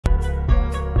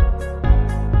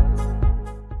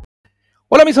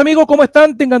Hola mis amigos, ¿cómo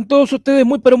están? Tengan todos ustedes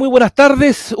muy pero muy buenas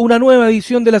tardes. Una nueva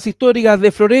edición de Las Historias de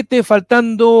Florete,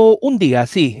 faltando un día,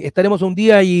 sí, estaremos un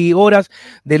día y horas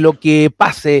de lo que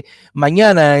pase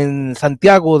mañana en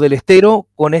Santiago del Estero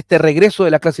con este regreso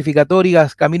de las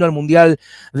clasificatorias camino al Mundial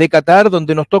de Qatar,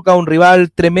 donde nos toca un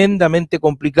rival tremendamente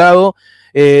complicado.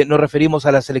 Nos referimos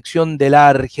a la selección de la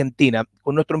Argentina.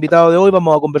 Con nuestro invitado de hoy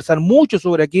vamos a conversar mucho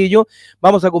sobre aquello,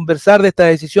 vamos a conversar de esta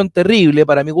decisión terrible,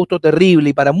 para mi gusto terrible,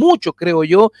 y para muchos creo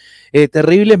yo,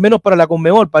 terribles, menos para la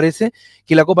Conmebol parece,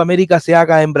 que la Copa América se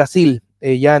haga en Brasil.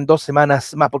 Ya en 2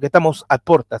 semanas más, porque estamos a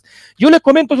puertas. Yo les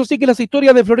comento, eso sí, que las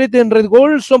historias de Florete en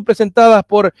RedGol son presentadas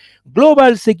por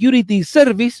Global Security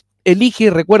Service. Elige,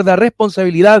 recuerda,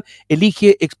 responsabilidad,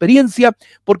 elige experiencia,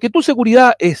 porque tu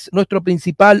seguridad es nuestro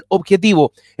principal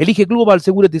objetivo. Elige Global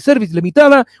Security Service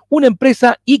Limitada, una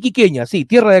empresa iquiqueña, sí,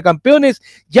 tierra de campeones,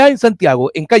 ya en Santiago,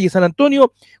 en calle San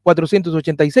Antonio,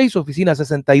 486, oficina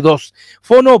 62,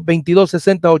 fono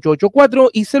 2260-884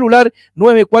 y celular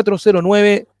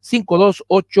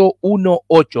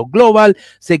 9409-52818, Global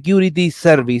Security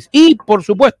Service. Y, por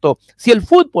supuesto, si el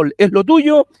fútbol es lo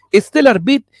tuyo, Stellar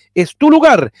Beat es tu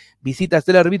lugar. Visita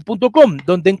stellarbit.com,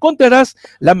 donde encontrarás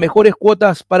las mejores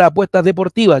cuotas para apuestas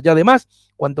deportivas y además,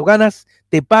 cuando ganas,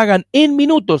 te pagan en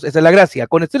minutos. Esa es la gracia.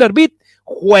 Con Stellar Beat,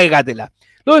 juégatela.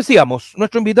 Lo decíamos,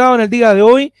 nuestro invitado en el día de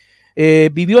hoy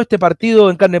vivió este partido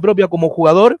en carne propia como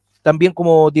jugador, también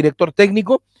como director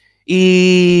técnico,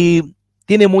 y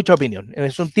tiene mucha opinión.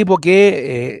 Es un tipo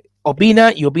que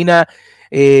opina y opina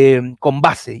con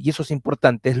base, y eso es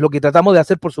importante, es lo que tratamos de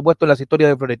hacer, por supuesto, en Las Historias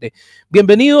de Florete.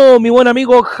 Bienvenido, mi buen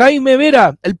amigo Jaime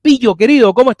Vera, el Pillo,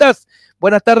 querido, ¿cómo estás?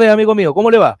 Buenas tardes, amigo mío,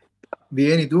 ¿cómo le va?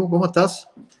 Bien, ¿y tú? ¿Cómo estás?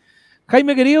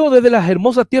 Jaime, querido, desde las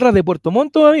hermosas tierras de Puerto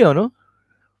Montt todavía, ¿no?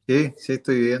 Sí, sí,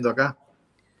 estoy viviendo acá.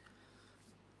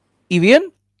 ¿Y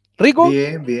bien? ¿Rico?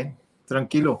 Bien, bien,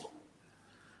 tranquilo.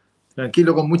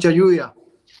 Tranquilo, con mucha lluvia.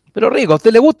 Pero rico, ¿a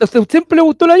usted le gusta? ¿A usted siempre le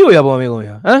gustó la lluvia, pues, amigo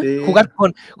mío? ¿Ah? Sí, Jugar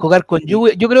con y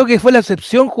lluvia. Yo creo que fue la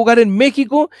excepción jugar en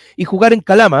México y jugar en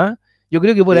Calama. ¿Eh? Yo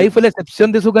creo que por sí, ahí fue la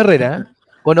excepción de su carrera. ¿Eh?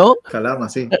 ¿O no? Calama,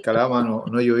 sí. Calama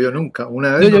no llovió nunca.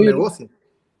 Una No, vez nos negó, sí.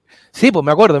 sí, pues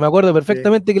me acuerdo Sí,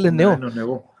 perfectamente que les una vez negó. nos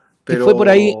negó. Que Pero fue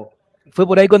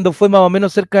por ahí cuando fue más o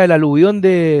menos cerca del aluvión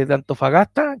de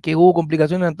Antofagasta, que hubo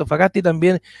complicaciones en Antofagasta y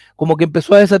también como que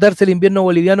empezó a desatarse el invierno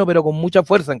boliviano, pero con mucha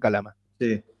fuerza en Calama.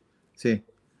 sí, sí,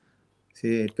 sí.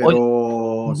 Oye,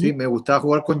 Pero sí, me gustaba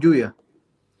jugar con lluvia.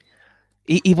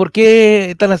 ¿y por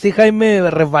qué tan así, Jaime?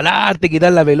 Resbalarte,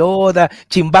 quitar la pelota,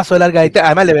 chimbazo de larga distancia.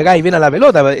 Además le pegáis bien a la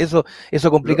pelota, eso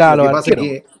complicaba a Lo los que pasa es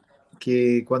arqueros.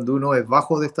 que cuando uno es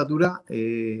bajo de estatura,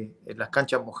 en las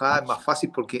canchas mojadas es más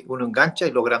fácil porque uno engancha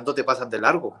y los grandotes pasan de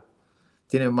largo.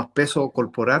 Tienen más peso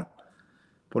corporal,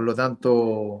 por lo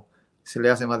tanto se le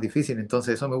hace más difícil,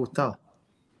 entonces eso me gustaba.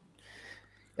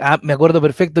 Ah, me acuerdo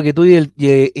perfecto que tú y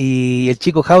el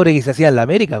chico Jauregui se hacían en la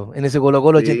América, en ese Colo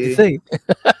Colo Sí, 86. sí,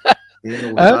 me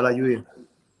 ¿Ah? gustaba la lluvia,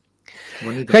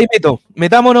 bonito. Jaimito,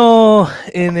 metámonos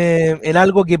en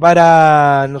algo que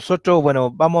para nosotros, bueno,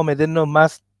 vamos a meternos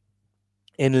más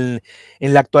en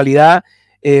la actualidad,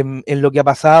 en lo que ha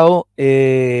pasado.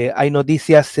 Hay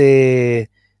noticias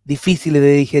difíciles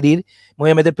de digerir. Me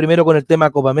voy a meter primero con el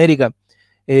tema Copa América.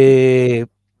 Eh,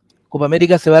 Copa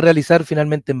América se va a realizar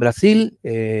finalmente en Brasil.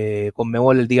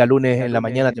 Conmebol el día lunes Ya en la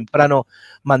mañana lunes, temprano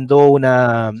mandó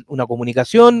una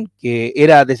comunicación que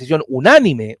era decisión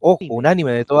unánime, ojo,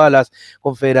 unánime de todas las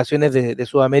confederaciones de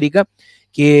Sudamérica,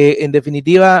 que en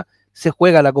definitiva se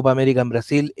juega la Copa América en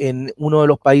Brasil, en uno de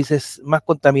los países más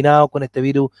contaminados con este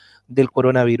virus del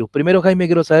coronavirus. Primero, Jaime,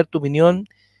 quiero saber tu opinión.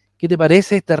 ¿Qué te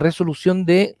parece esta resolución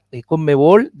de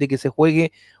Conmebol de que se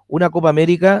juegue una Copa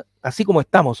América así como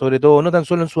estamos, sobre todo, no tan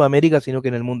solo en Sudamérica, sino que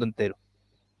en el mundo entero?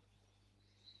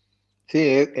 sí,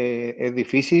 es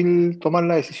difícil tomar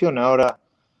la decisión. Ahora,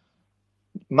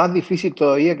 más difícil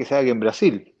todavía que se haga en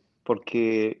Brasil,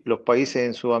 porque los países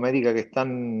en Sudamérica que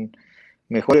están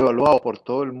mejor evaluados por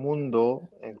todo el mundo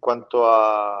en cuanto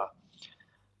a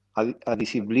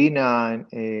disciplina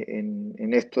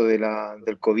en esto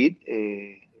del COVID,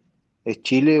 es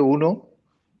Chile uno,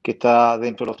 que está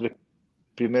dentro de los 3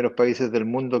 primeros países del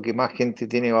mundo que más gente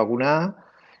tiene vacunada,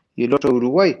 y el otro es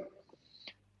Uruguay.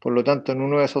 Por lo tanto, en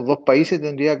uno de esos 2 países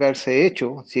tendría que haberse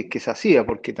hecho, si es que se hacía,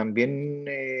 porque también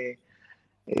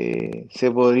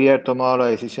se podría haber tomado la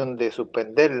decisión de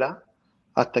suspenderla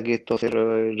hasta que esto se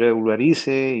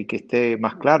regularice y que esté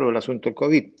más claro el asunto del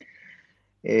COVID.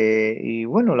 Y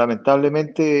bueno,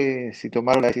 lamentablemente, si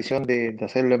tomaron la decisión de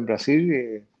hacerlo en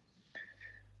Brasil,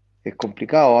 es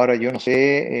complicado. Ahora yo no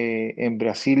sé en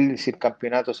Brasil si el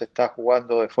campeonato se está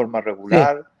jugando de forma Sí,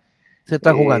 regular, se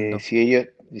está jugando. si ellos,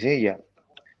 sí, ya,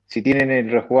 si tienen el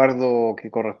resguardo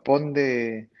que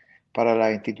corresponde para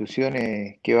las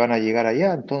instituciones que van a llegar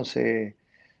allá, entonces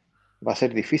va a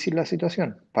ser difícil la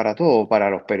situación para todo, para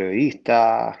los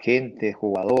periodistas, gente,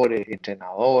 jugadores,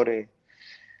 entrenadores.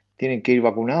 Tienen que ir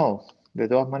vacunados, de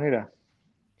todas maneras.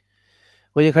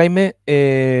 Oye, Jaime,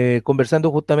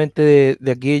 conversando justamente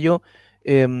de aquello,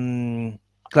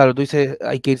 claro, tú dices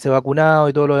hay que irse vacunado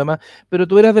y todo lo demás, pero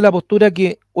tú eras de la postura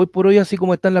que hoy por hoy, así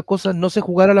como están las cosas, no se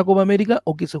jugara la Copa América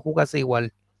o que se jugase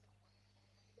igual.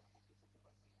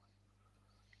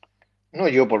 No,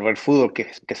 yo por ver fútbol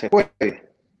que se juegue.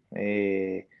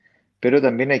 Eh, pero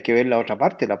también hay que ver la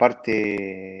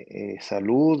parte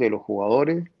salud de los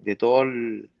jugadores, de todo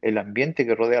el ambiente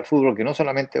que rodea el fútbol, que no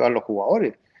solamente van los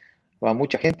jugadores, va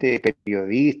mucha gente,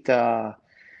 periodistas,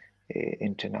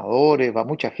 entrenadores, va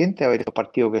mucha gente a ver estos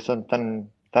partidos que son tan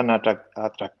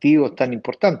atractivos, tan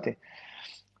importantes.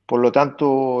 Por lo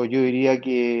tanto, yo diría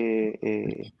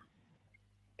que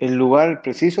el lugar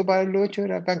preciso para haberlo hecho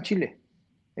era acá en Chile,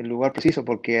 el lugar preciso,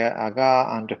 porque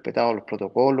acá han respetado los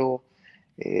protocolos,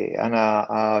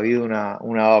 ha habido una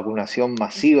vacunación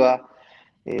masiva,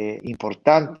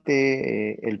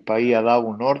 importante, el país ha dado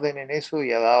un orden en eso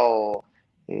y ha dado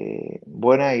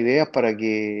buenas ideas para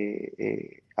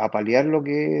que a paliar lo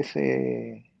que es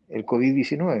el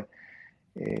COVID-19.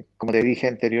 Como te dije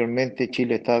anteriormente,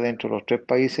 Chile está dentro de los 3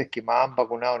 países que más han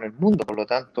vacunado en el mundo, por lo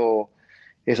tanto,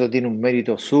 eso tiene un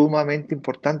mérito sumamente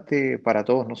importante para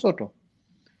todos nosotros.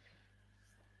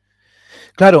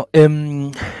 Claro,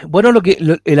 bueno,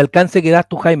 el alcance que das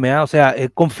tú, Jaime, ¿ah? O sea,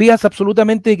 confías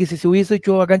absolutamente de que si se hubiese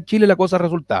hecho acá en Chile la cosa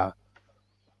resultaba.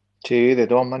 Sí, de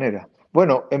todas maneras.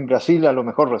 Bueno, en Brasil a lo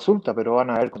mejor resulta, pero van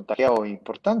a haber contagiados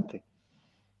importantes,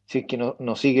 si es que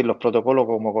no siguen los protocolos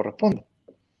como corresponde.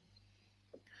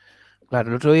 Claro,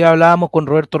 el otro día hablábamos con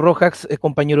Roberto Rojas, es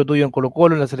compañero tuyo en Colo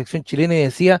Colo, en la selección chilena, y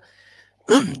decía,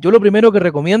 yo lo primero que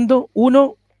recomiendo,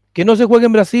 uno, que no se juegue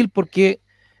en Brasil porque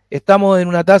estamos en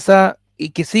una tasa y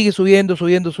que sigue subiendo,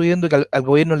 subiendo, subiendo, y que al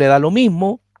gobierno le da lo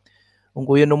mismo, un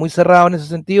gobierno muy cerrado en ese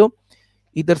sentido.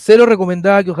 Y tercero,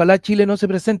 recomendaba que ojalá Chile no se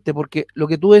presente, porque lo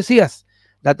que tú decías,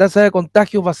 la tasa de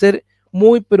contagios va a ser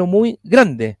muy, pero muy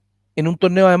grande en un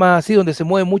torneo además así, donde se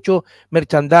mueve mucho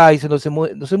merchandising,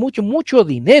 donde se mueve mucho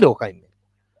dinero, Jaime.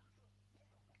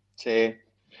 Sí.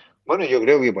 Bueno, yo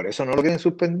creo que por eso no lo quieren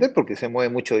suspender, porque se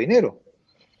mueve mucho dinero,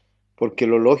 porque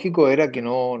lo lógico era que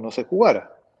no se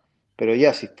jugara. Pero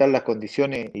ya, si están las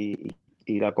condiciones y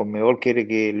la Conmebol quiere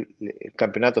que el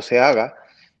campeonato se haga,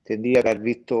 tendría que haber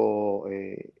visto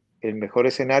el mejor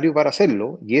escenario para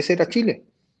hacerlo, y ese era Chile,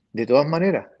 de todas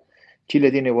maneras.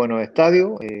 Chile tiene buenos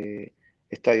estadios,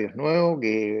 estadios nuevos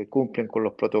que cumplen con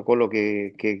los protocolos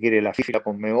que quiere la FIFA y la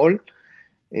Conmebol,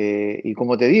 y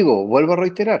como te digo, vuelvo a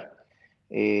reiterar,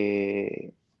 eh,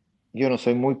 yo no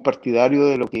soy muy partidario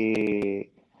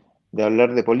de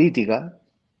hablar de política,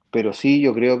 pero sí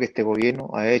yo creo que este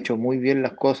gobierno ha hecho muy bien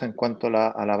las cosas en cuanto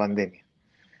a la pandemia.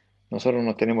 Nosotros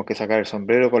nos tenemos que sacar el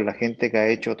sombrero con la gente que ha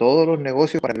hecho todos los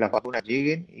negocios para que las vacunas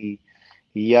lleguen y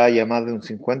ya haya más de un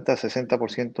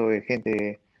 50-60% de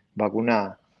gente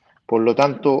vacunada. Por lo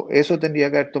tanto, eso tendría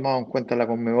que haber tomado en cuenta la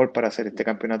Conmebol para hacer este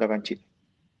campeonato acá en Chile.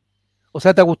 O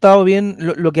sea, ¿te ha gustado bien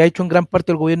lo que ha hecho en gran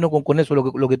parte el gobierno con eso,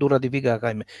 lo que tú ratificas,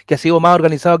 Jaime? Que ha sido más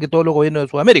organizado que todos los gobiernos de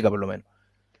Sudamérica, por lo menos.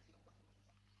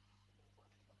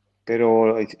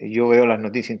 Pero yo veo las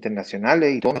noticias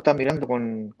internacionales y todos nos están mirando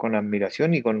con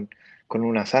admiración y con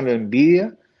una sana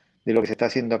envidia de lo que se está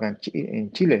haciendo acá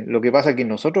en Chile. Lo que pasa es que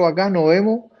nosotros acá no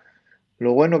vemos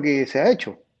lo bueno que se ha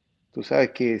hecho. Tú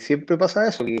sabes que siempre pasa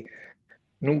eso, que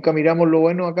nunca miramos lo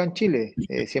bueno acá en Chile,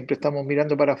 siempre estamos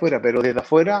mirando para afuera, pero desde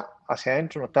afuera hacia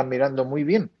adentro nos están mirando muy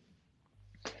bien.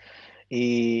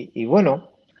 Y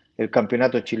bueno, el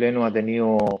campeonato chileno ha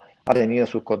tenido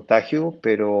sus contagios,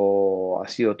 pero ha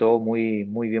sido todo muy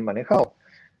bien manejado.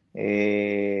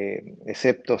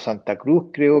 Excepto Santa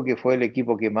Cruz, creo que fue el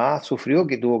equipo que más sufrió,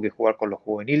 que tuvo que jugar con los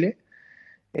juveniles.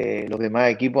 Los demás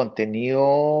equipos han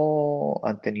tenido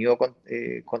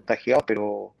contagiados,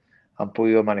 pero han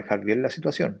podido manejar bien la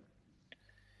situación.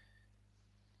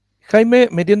 Jaime,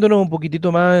 metiéndonos un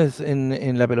poquitito más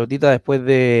en la pelotita después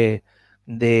de,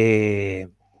 de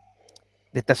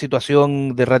esta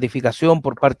situación de ratificación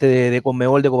por parte de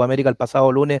Conmebol de Copa América el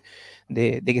pasado lunes,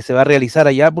 de que se va a realizar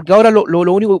allá, porque ahora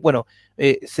lo único, bueno,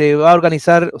 se va a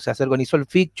organizar, o sea, se organizó el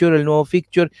fixture, el nuevo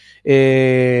fixture,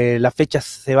 las fechas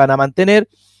se van a mantener,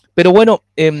 pero bueno,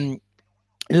 en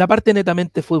la parte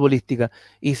netamente futbolística,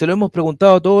 y se lo hemos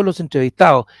preguntado a todos los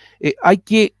entrevistados, ¿hay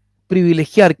que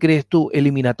privilegiar, crees tú,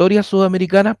 eliminatorias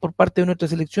sudamericanas por parte de nuestra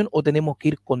selección o tenemos que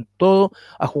ir con todo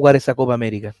a jugar esa Copa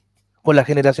América, con la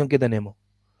generación que tenemos?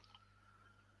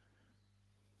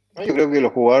 No, yo creo que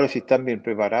los jugadores, si están bien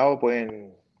preparados,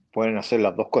 pueden hacer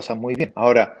las dos cosas muy bien.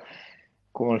 Ahora,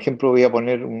 como ejemplo, voy a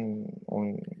poner un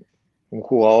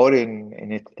jugador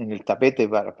en el tapete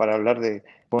para hablar de,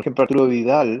 por ejemplo, Arturo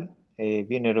Vidal,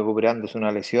 viene recuperándose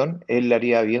una lesión, él le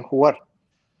haría bien jugar,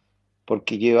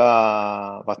 porque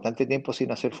lleva bastante tiempo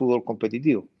sin hacer fútbol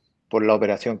competitivo, por la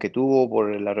operación que tuvo,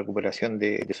 por la recuperación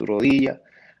de su rodilla.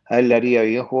 A él le haría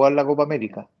bien jugar la Copa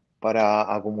América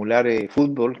para acumular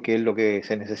fútbol, que es lo que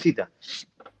se necesita.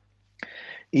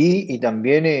 Y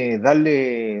también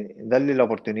darle la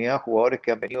oportunidad a jugadores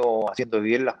que han venido haciendo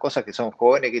bien las cosas, que son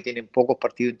jóvenes, que tienen pocos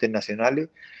partidos internacionales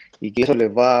y que eso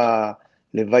les va a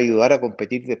ayudar a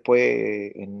competir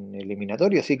después en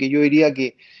eliminatoria. Así que yo diría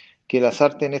que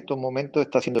Lazarte en estos momentos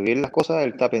está haciendo bien las cosas, él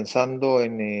está pensando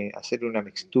en hacer una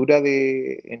mixtura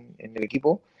en el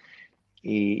equipo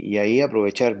y ahí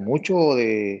aprovechar mucho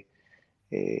de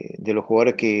los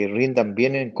jugadores que rindan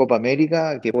bien en Copa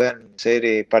América, que puedan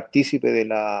ser partícipes de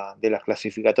las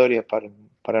clasificatorias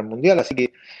para el Mundial. Así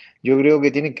que yo creo que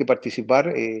tienen que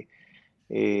participar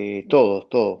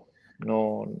todos.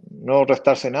 No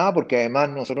restarse nada, porque además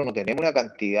nosotros no tenemos una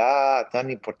cantidad tan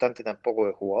importante tampoco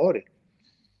de jugadores.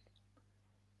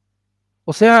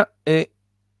 O sea,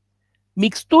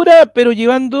 mixtura, pero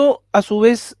llevando a su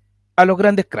vez a los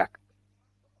grandes cracks.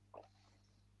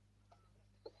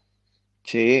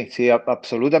 Sí, sí,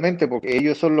 absolutamente, porque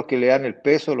ellos son los que le dan el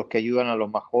peso, los que ayudan a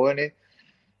los más jóvenes,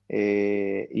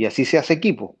 y así se hace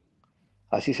equipo,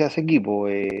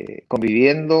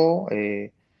 conviviendo,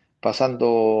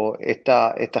 pasando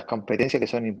estas competencias que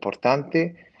son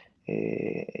importantes,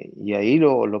 y ahí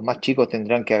los más chicos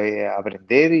tendrán que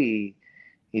aprender y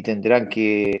tendrán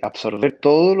que absorber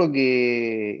todo lo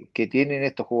que tienen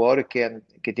estos jugadores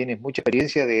que tienen mucha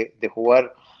experiencia de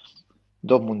jugar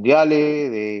dos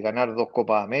mundiales, de ganar dos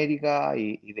Copas América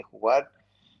y de jugar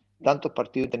tantos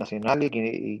partidos internacionales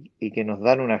y que nos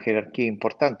dan una jerarquía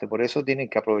importante. Por eso tienen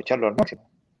que aprovecharlo al máximo.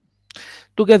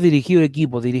 Tú que has dirigido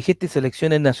equipos, dirigiste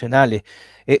selecciones nacionales,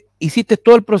 hiciste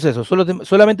todo el proceso,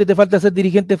 solamente te falta ser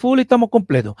dirigente de fútbol y estamos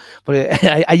completos. Porque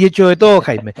hay hecho de todo,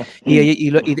 Jaime,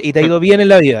 y te ha ido bien en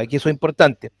la vida, que eso es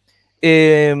importante.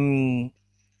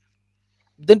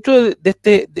 Dentro de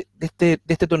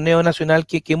este torneo nacional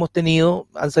que hemos tenido,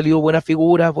 han salido buenas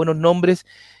figuras, buenos nombres,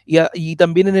 y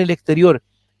también en el exterior.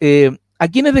 ¿A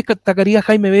quiénes destacaría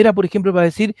Jaime Vera, por ejemplo, para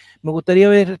decir, me gustaría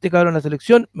ver a este cabrón en la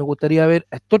selección, me gustaría ver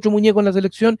a este otro muñeco en la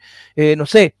selección? No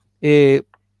sé,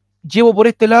 llevo por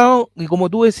este lado, y como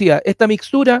tú decías, esta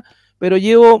mixtura, pero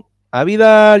llevo a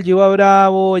Vidal, llevo a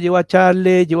Bravo, llevo a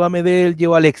Charles, llevo a Medel,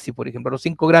 llevo a Alexis, por ejemplo, los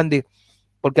 5 grandes,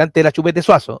 porque antes era Chupete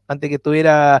Suazo, antes que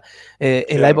estuviera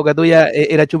en la Claro, época tuya,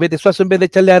 era Chupete Suazo en vez de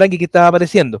Charles Arangui que estaba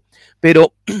apareciendo,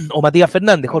 pero, o Matías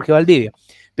Fernández, claro. Jorge Valdivia,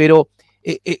 pero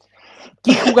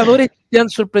 ¿qué jugadores te han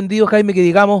sorprendido, Jaime, que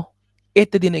digamos,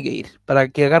 este tiene que ir para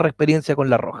que agarre experiencia con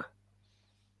la Roja?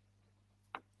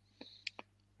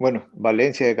 Bueno,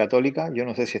 Valencia de Católica, yo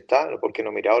no sé si está, porque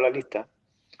no he mirado la lista.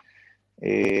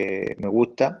 Me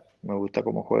gusta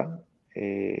cómo juega.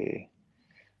 Eh,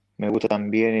 Me gusta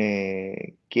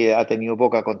también que ha tenido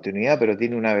poca continuidad, pero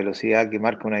tiene una velocidad que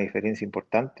marca una diferencia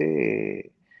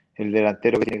importante. El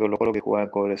delantero que tiene Colo Colo que juega en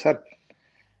Cobresal.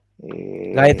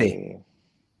 Gaete, Eh,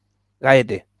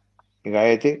 Gaete,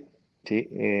 Gaete, sí.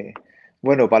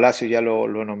 Bueno, Palacio ya lo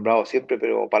he nombrado siempre,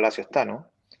 pero Palacio está, ¿no?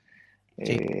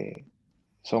 sí. Eh,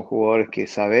 Son jugadores que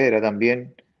Saavedra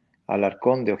también,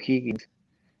 Alarcón de O'Higgins,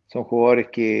 son jugadores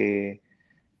que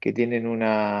tienen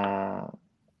una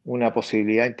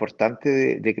posibilidad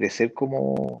importante de crecer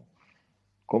como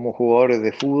jugadores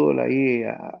de fútbol ahí,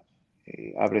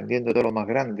 aprendiendo todo lo más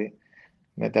grande.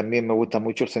 También me gusta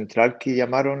mucho el central que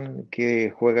llamaron,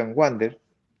 que juega en Wander,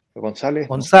 González, ¿no?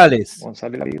 González,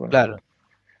 González la bueno. claro,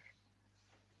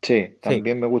 Sí, sí.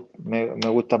 también me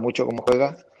gusta mucho cómo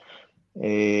juega.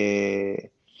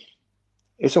 Eh,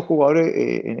 Esos jugadores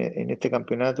en este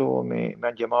campeonato me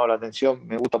han llamado la atención.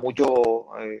 Me gusta mucho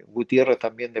Gutiérrez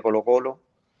también de Colo Colo,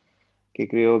 que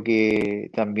creo que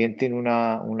también tiene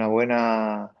una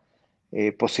buena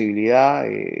posibilidad.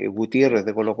 Gutiérrez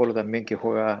de Colo Colo también, que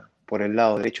juega por el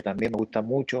lado derecho, también me gusta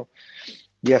mucho.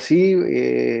 Y así,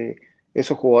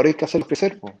 esos jugadores hay que hacerlos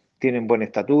crecer, po. Tienen buena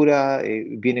estatura,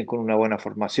 vienen con una buena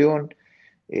formación,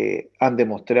 han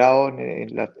demostrado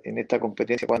en esta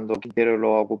competencia cuando Quintero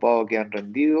lo ha ocupado que han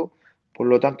rendido. Por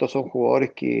lo tanto, son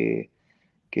jugadores que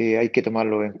hay que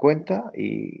tomarlos en cuenta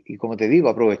y, como te digo,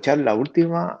 aprovechar la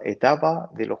última etapa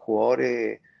de los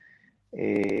jugadores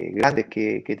grandes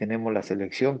que tenemos en la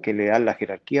selección, que le dan la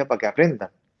jerarquía para que aprendan,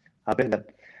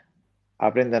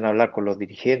 aprendan a hablar con los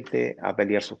dirigentes, a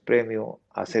pelear sus premios,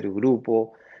 a hacer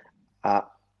grupo,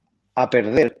 a, a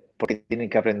perder, porque tienen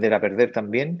que aprender a perder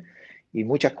también, y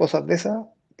muchas cosas de esas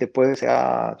después se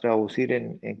va a traducir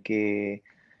en que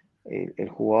el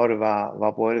jugador va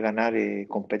a poder ganar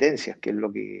competencias, que es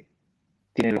lo que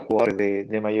tienen los jugadores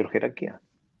de mayor jerarquía.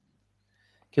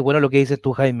 Qué bueno lo que dices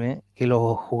tú, Jaime, que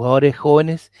los jugadores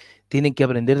jóvenes tienen que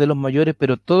aprender de los mayores,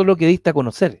 pero todo lo que diste a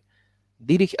conocer,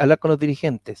 hablar con los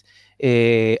dirigentes,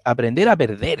 aprender a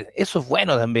perder, eso es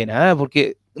bueno también, ¿ah?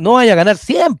 Porque no vaya a ganar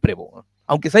siempre, po,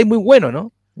 aunque seas muy bueno,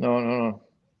 ¿no? No, no, no.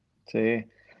 Sí.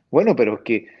 Bueno, pero es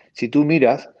que si tú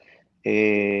miras,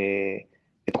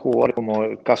 estos jugadores como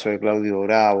el caso de Claudio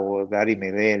Bravo, Gary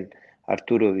Medel,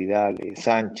 Arturo Vidal,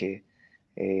 Sánchez,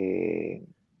 eh,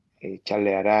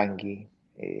 Charles Arangui,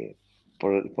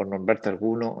 por nombrarte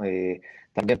alguno,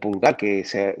 también Pulgar, que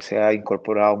se ha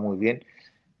incorporado muy bien.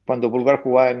 Cuando Pulgar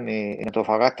jugaba en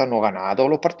Antofagasta no ganaba todos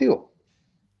los partidos.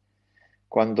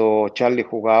 Cuando Charles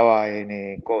jugaba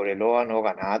en Cobreloa no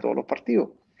ganaba todos los partidos.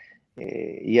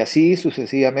 Y así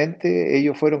sucesivamente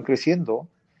ellos fueron creciendo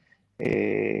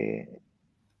eh,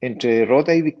 entre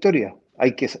derrota y victoria.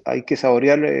 Hay que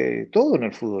saborear todo en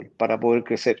el fútbol para poder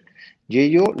crecer. Y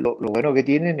ellos lo bueno que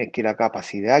tienen es que la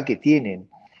capacidad que tienen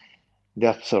de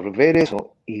absorber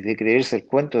eso y de creerse el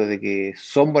cuento de que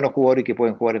son buenos jugadores y que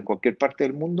pueden jugar en cualquier parte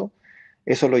del mundo,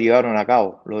 eso lo llevaron a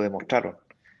cabo, lo demostraron.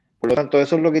 Por lo tanto,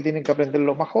 eso es lo que tienen que aprender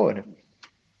los más jóvenes.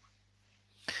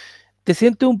 ¿Te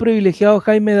sientes un privilegiado,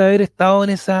 Jaime, de haber estado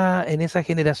en esa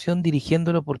generación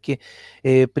dirigiéndolo? Porque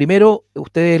primero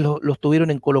ustedes los tuvieron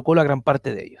en Colo Colo a gran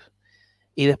parte de ellos.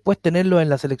 Y después tenerlos en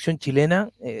la selección chilena,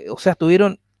 o sea,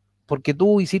 estuvieron, porque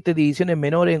tú hiciste divisiones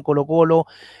menores en Colo Colo,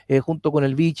 junto con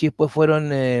el Vichy, después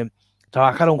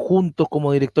trabajaron juntos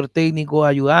como director técnico,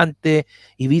 ayudante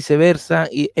y viceversa,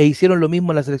 e hicieron lo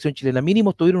mismo en la selección chilena.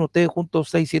 Mínimo estuvieron ustedes juntos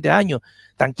 6 7 años,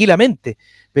 tranquilamente,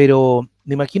 pero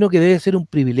me imagino que debe ser un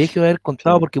privilegio haber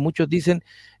contado, Sí, porque muchos dicen,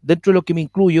 dentro de lo que me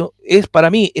incluyo, para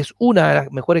mí, es una de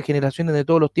las mejores generaciones de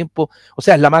todos los tiempos, o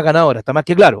sea, es la más ganadora, está más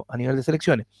que claro, a nivel de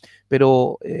selecciones,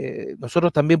 pero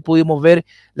nosotros también pudimos ver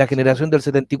la sí, generación del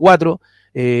 74,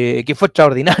 que fue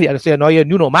extraordinaria, o sea, no había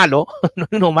ni uno malo, no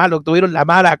hay uno malo, tuvieron la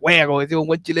mala cueva, como decía un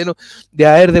buen chileno, de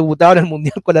haber debutado en el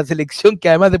Mundial con la selección, que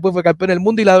además después fue campeón del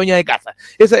mundo y la dueña de casa.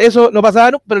 Eso no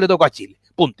pasaba, no, pero le tocó a Chile,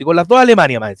 punto, y con las dos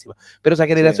Alemania más encima. Pero esa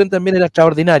generación sí. también era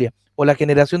extraordinaria, o la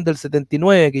generación del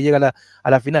 79 que llega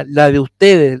a la final, la de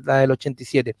ustedes, la del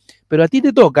 87. Pero a ti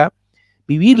te toca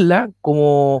vivirla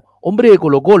como hombre de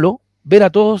Colo Colo, ver a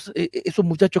todos esos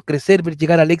muchachos crecer, ver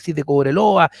llegar a Alexis de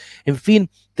Cobreloa, en fin,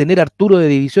 tener a Arturo de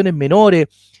divisiones menores,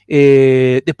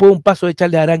 después un paso de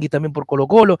Charles Arangui también por Colo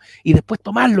Colo, y después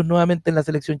tomarlos nuevamente en la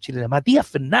selección chilena. Matías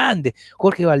Fernández,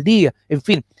 Jorge Valdía, en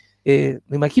fin. Me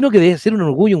imagino que debe ser un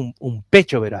orgullo, un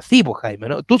pecho, pero así, pues, Jaime,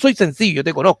 ¿no? Tú soy sencillo, yo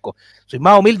te conozco. Soy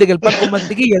más humilde que el pan con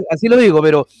mantequilla, así lo digo,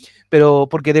 pero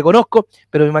porque te conozco,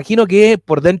 pero me imagino que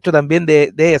por dentro también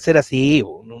debe ser así,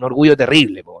 un orgullo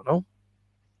terrible, ¿no?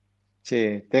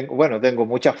 Sí, bueno, tengo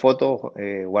muchas fotos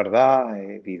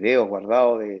guardadas, videos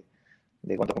guardados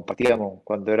de cuando compartíamos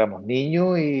cuando éramos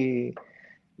niños y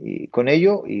con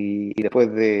ellos y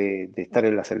después de estar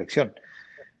en la selección.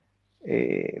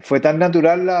 Fue tan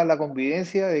natural la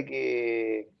convivencia de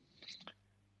que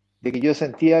yo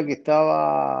sentía que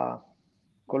estaba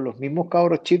con los mismos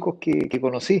cabros chicos que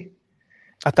conocí.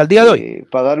 Hasta el día de hoy.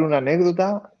 Para dar una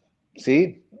anécdota,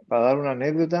 sí, para dar una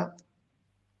anécdota,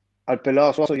 al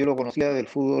pelado Suazo yo lo conocía del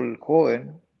fútbol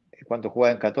joven, cuando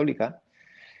jugaba en Católica,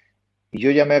 y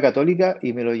yo llamé a Católica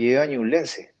y me lo llevé a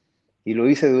Ñublense, y lo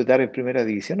hice debutar en primera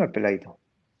división al peladito.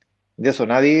 De eso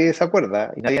nadie se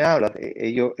acuerda y nadie habla.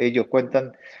 Ellos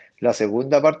cuentan la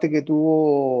segunda parte que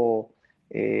tuvo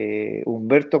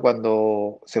Humberto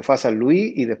cuando se fue a San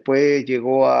Luis y después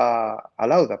llegó a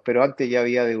Lauda, pero antes ya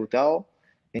había debutado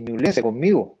en Ñublense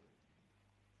conmigo.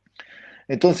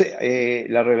 Entonces,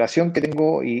 la relación que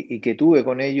tengo y que tuve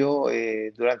con ellos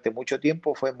durante mucho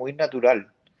tiempo fue muy natural,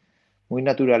 muy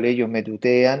natural. Ellos me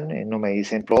tutean, no me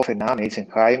dicen profe, nada, me dicen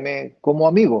Jaime, como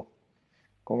amigo.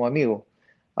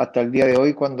 Hasta el día de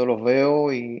hoy, cuando los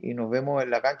veo y nos vemos en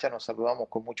la cancha, nos saludamos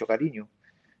con mucho cariño.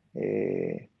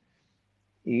 Eh,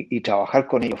 y trabajar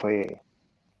con ellos fue,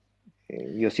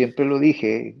 yo siempre lo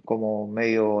dije, como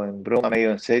medio en broma,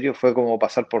 medio en serio, fue como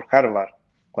pasar por Harvard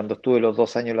cuando estuve los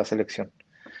 2 años en la selección.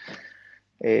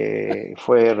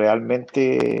 Fue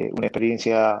realmente una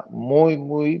experiencia muy,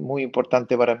 muy, muy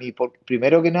importante para mí.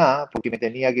 Primero que nada, porque me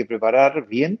tenía que preparar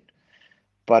bien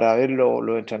para ver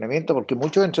los entrenamientos, porque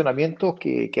muchos entrenamientos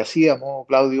que hacíamos,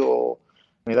 Claudio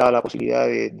me daba la posibilidad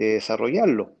de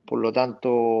desarrollarlo. Por lo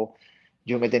tanto,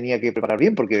 yo me tenía que preparar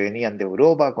bien porque venían de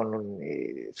Europa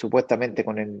supuestamente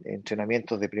con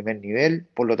entrenamientos de primer nivel,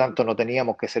 por lo tanto no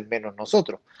teníamos que ser menos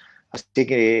nosotros. Así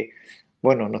que,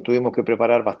 bueno, nos tuvimos que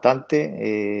preparar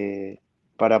bastante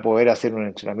para poder hacer un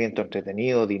entrenamiento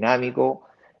entretenido, dinámico,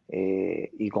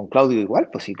 y con Claudio igual,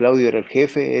 pues si Claudio era el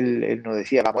jefe, él nos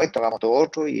decía, hagamos esto, hagamos todo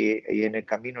otro, y en el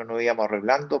camino nos íbamos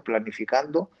arreglando,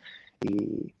 planificando,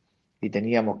 y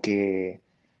teníamos que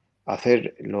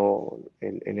hacer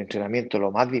el entrenamiento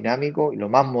lo más dinámico y lo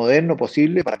más moderno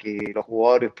posible para que los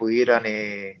jugadores pudieran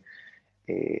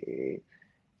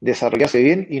desarrollarse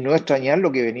bien y no extrañar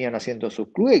lo que venían haciendo en sus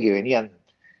clubes, que venían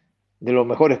de los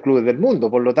mejores clubes del mundo.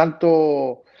 Por lo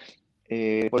tanto,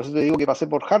 por eso te digo que pasé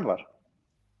por Harvard.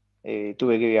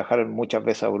 Tuve que viajar muchas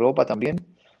veces a Europa también.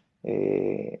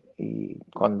 Y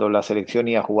cuando la selección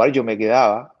iba a jugar, yo me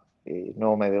quedaba,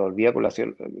 no me devolvía con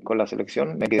la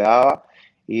selección, me quedaba,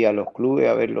 iba a los clubes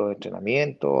a ver los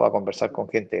entrenamientos, a conversar con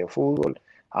gente de fútbol,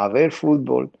 a ver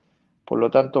fútbol. Por lo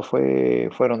tanto,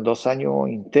 fueron 2 años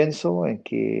intensos en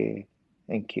que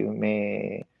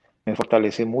me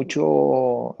fortalecé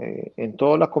mucho en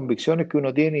todas las convicciones que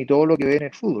uno tiene y todo lo que ve en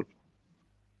el fútbol.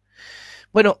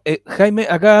 Bueno, Jaime,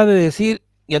 acaba de decir,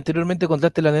 y anteriormente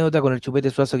contaste la anécdota con el Chupete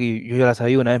Suazo, que yo ya la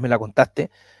sabía, una vez me la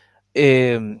contaste,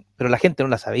 pero la gente no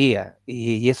la sabía,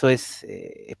 y eso es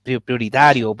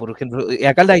prioritario. Por ejemplo,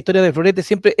 acá en la historia de Florete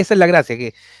siempre, esa es la gracia,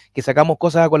 que sacamos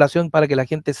cosas a colación para que la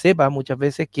gente sepa muchas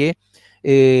veces que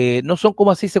no son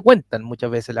como así se cuentan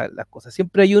muchas veces las cosas,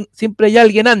 siempre hay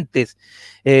alguien antes,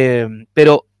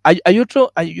 pero hay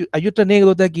otra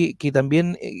anécdota que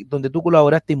también, donde tú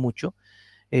colaboraste mucho,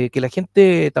 que la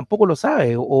gente tampoco lo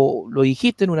sabe, o lo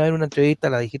dijiste en una vez en una entrevista,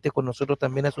 la dijiste con nosotros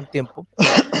también hace un tiempo,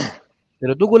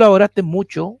 pero tú colaboraste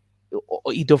mucho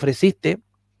y te ofreciste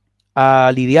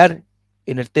a lidiar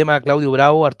en el tema Claudio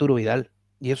Bravo, Arturo Vidal.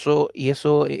 Y eso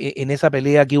en esa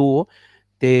pelea que hubo,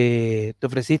 te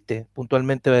ofreciste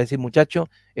puntualmente a decir, muchachos,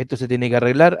 esto se tiene que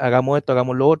arreglar, hagamos esto,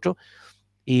 hagamos lo otro.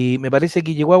 Y me parece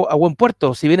que llegó a buen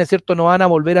puerto. Si bien es cierto, no van a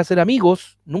volver a ser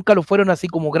amigos, nunca lo fueron así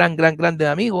como grandes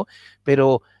amigos,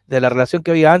 pero de la relación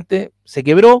que había antes se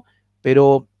quebró,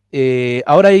 pero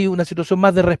ahora hay una situación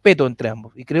más de respeto entre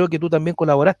ambos. Y creo que tú también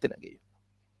colaboraste en aquello.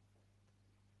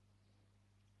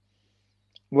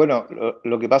 Bueno,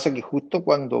 lo que pasa es que justo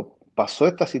cuando pasó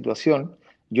esta situación,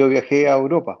 yo viajé a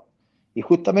Europa y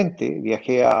justamente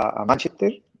viajé a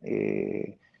Manchester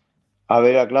a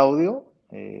ver a Claudio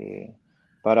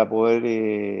para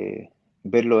poder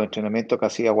ver los entrenamientos que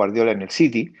hacía Guardiola en el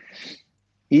City,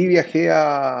 y viajé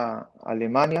a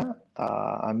Alemania,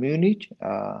 a Múnich,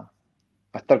 a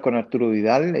estar con Arturo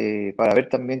Vidal para ver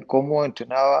también cómo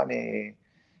entrenaban en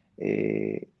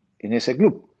ese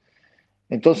club.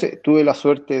 Entonces tuve la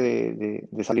suerte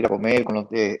de salir a comer,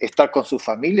 de estar con su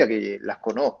familia, que las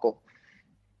conozco,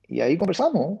 y ahí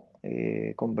conversamos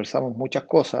muchas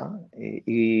cosas,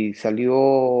 y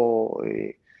salió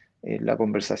en la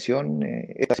conversación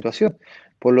esta situación.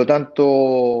 Por lo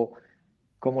tanto,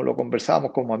 como lo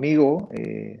conversábamos como amigos,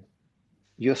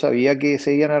 yo sabía que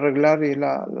se iban a arreglar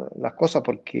las cosas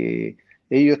porque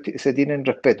ellos se tienen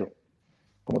respeto.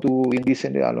 Como tú bien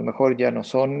dices, a lo mejor ya no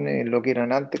son lo que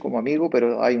eran antes como amigos,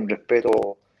 pero hay un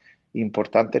respeto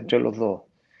importante entre los dos.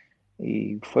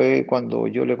 Y fue cuando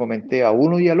yo le comenté a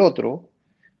uno y al otro,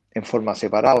 en forma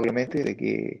separada obviamente, de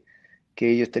que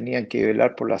ellos tenían que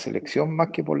velar por la selección más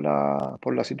que por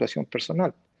la situación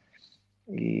personal.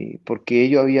 Y porque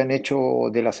ellos habían hecho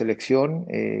de la selección,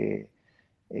 de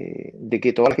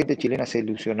que toda la gente chilena se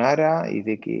ilusionara y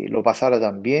de que lo pasara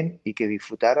tan bien y que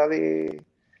disfrutara de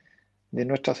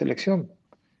nuestra selección.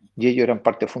 Y ellos eran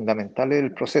parte fundamental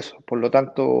del proceso. Por lo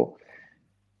tanto,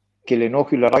 que el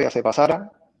enojo y la rabia se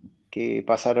pasara, que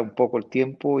pasara un poco el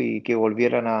tiempo y que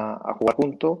volvieran a jugar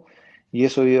juntos, y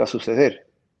eso iba a suceder.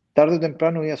 Tarde o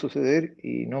temprano iba a suceder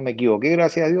y no me equivoqué,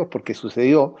 gracias a Dios, porque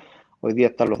sucedió. Hoy día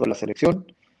están los dos en la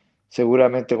selección.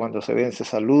 Seguramente cuando se ven se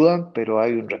saludan, pero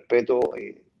hay un respeto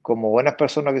como buenas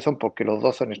personas que son, porque los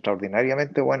dos son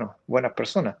extraordinariamente buenas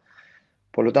personas.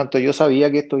 Por lo tanto, yo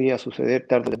sabía que esto iba a suceder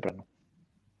tarde o temprano.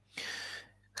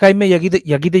 Jaime, y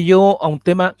aquí te llevo a un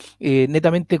tema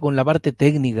netamente con la parte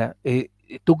técnica.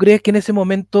 ¿Tú crees que en ese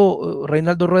momento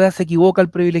Reinaldo Rueda se equivoca al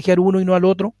privilegiar uno y no al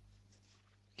otro?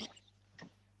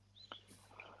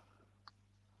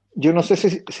 Yo no sé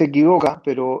si se equivoca,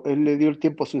 pero él le dio el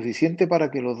tiempo suficiente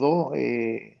para que los dos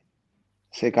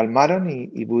se calmaran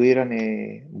y pudieran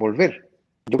volver.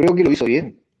 Yo creo que lo hizo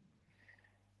bien.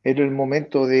 Era el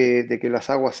momento de que las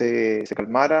aguas se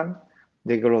calmaran,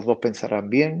 de que los dos pensaran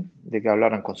bien, de que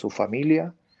hablaran con su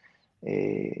familia,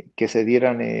 que se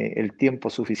dieran el tiempo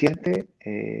suficiente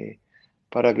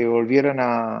para que volvieran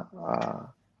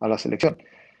a la selección.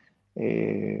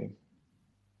 Eh,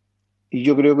 y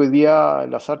yo creo que hoy día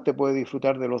el Lazarte puede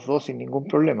disfrutar de los dos sin ningún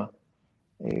problema.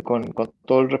 con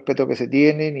todo el respeto que se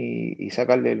tienen y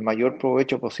sacarle el mayor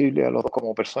provecho posible a los dos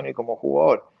como persona y como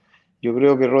jugador. Yo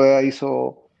creo que Rueda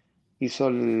hizo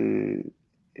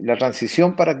la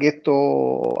transición para que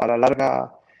esto a la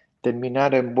larga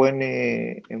terminara en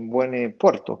buen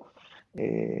puerto.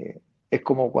 Es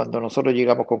como cuando nosotros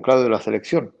llegamos con Claudio de la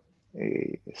selección.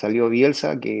 Salió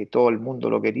Bielsa, que todo el mundo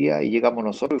lo quería, y llegamos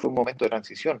nosotros y fue un momento de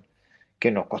transición,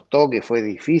 que nos costó, que fue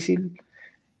difícil,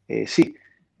 sí,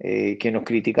 que nos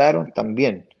criticaron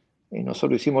también.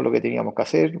 Nosotros hicimos lo que teníamos que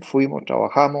hacer, fuimos,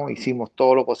 trabajamos, hicimos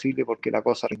todo lo posible porque la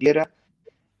cosa requiera,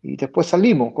 y después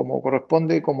salimos como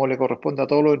corresponde, como le corresponde a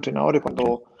todos los entrenadores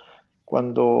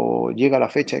cuando llega la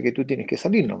fecha de que tú tienes que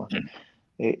salir nomás.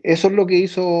 Eso es lo que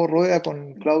hizo Rueda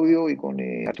con Claudio y con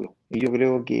Arturo. Y yo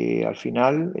creo que al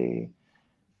final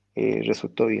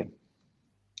resultó bien.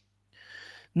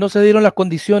 No se dieron las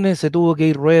condiciones, se tuvo que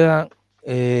ir Rueda.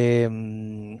 ¿Te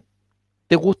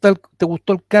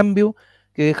gustó el cambio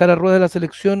que dejara Rueda de la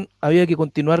selección? ¿Había que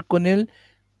continuar con él?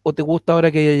 ¿O te gusta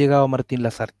ahora que haya llegado Martín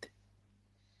Lazarte?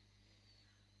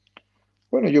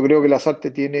 Bueno, yo creo que Lasarte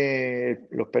tiene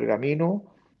los pergaminos.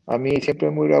 A mí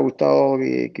siempre me hubiera gustado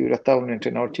que hubiera estado un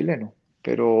entrenador chileno,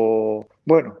 pero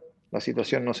bueno, la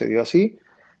situación no se dio así.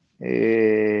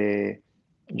 Eh,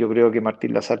 yo creo que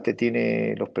Martín Lasarte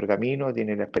tiene los pergaminos,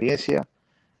 tiene la experiencia.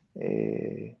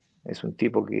 Es un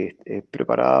tipo que es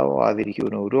preparado, ha dirigido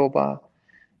en Europa,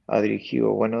 ha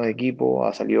dirigido buenos equipos,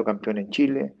 ha salido campeón en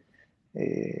Chile.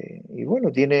 Y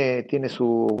bueno, tiene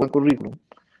su buen currículum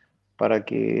para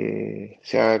que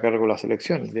se haga cargo de la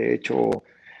selección. De hecho,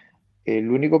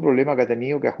 el único problema que ha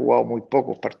tenido es que ha jugado muy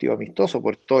pocos partidos amistosos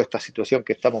por toda esta situación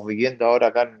que estamos viviendo ahora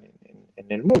acá en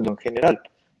el mundo en general,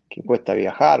 que cuesta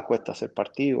viajar, cuesta hacer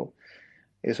partidos.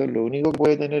 Eso es lo único que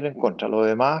puede tener en contra. Lo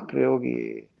demás creo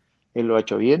que él lo ha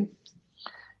hecho bien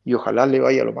y ojalá le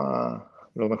vaya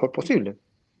lo mejor posible.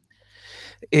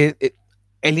 Eh, eh,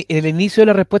 el inicio de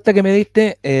la respuesta que me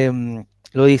diste,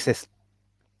 lo dices.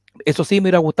 Eso sí, me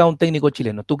hubiera gustado un técnico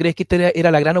chileno. ¿Tú crees que esta era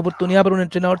la gran oportunidad para un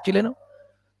entrenador chileno?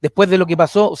 Después de lo que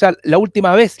pasó, o sea, la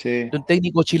última vez Sí, de un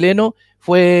técnico chileno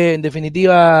fue en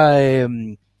definitiva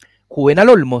Juvenal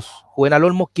Olmos. Juvenal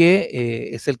Olmos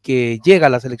que es el que llega a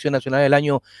la selección nacional del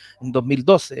año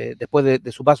 2012, después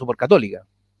de su paso por Católica.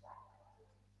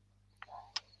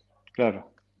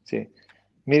 claro, sí.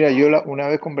 Mira, una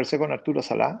vez conversé con Arturo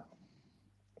Salá,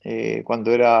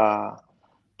 cuando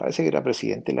parece que era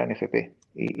presidente de la NFP,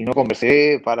 y no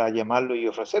conversé para llamarlo y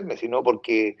ofrecerme, sino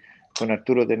porque con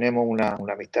Arturo tenemos una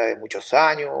amistad de muchos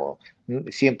años,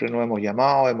 siempre nos hemos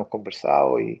llamado, hemos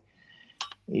conversado, y,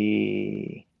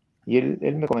 y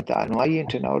él me comentaba, no hay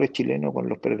entrenadores chilenos con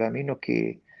los pergaminos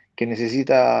que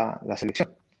necesita la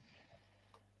selección.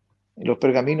 Los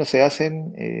pergaminos se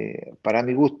hacen, para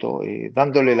mi gusto,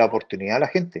 dándole la oportunidad a la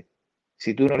gente.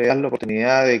 Si tú no le das la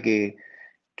oportunidad de que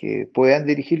puedan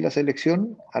dirigir la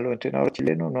selección, a los entrenadores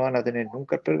chilenos no van a tener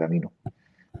nunca el pergamino,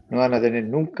 no van a tener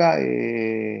nunca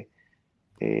el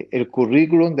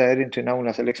currículum de haber entrenado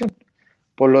una selección.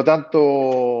 Por lo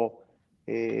tanto,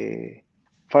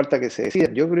 falta que se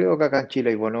decidan. Yo creo que acá en Chile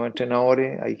hay buenos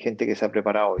entrenadores, hay gente que se ha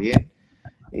preparado bien,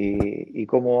 y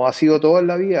como ha sido todo en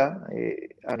la vida,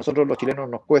 a nosotros los chilenos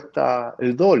nos cuesta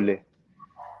el doble.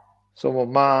 Somos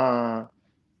más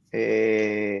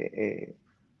eh,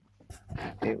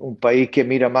 un país que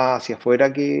mira más hacia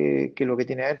afuera que lo que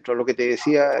tiene adentro. Lo que te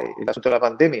decía, el asunto de la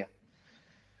pandemia.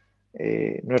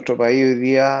 Nuestro país hoy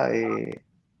día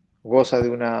goza de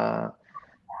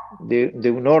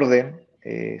un orden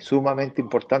sumamente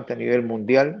importante a nivel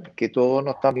mundial que todos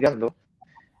nos están mirando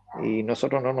y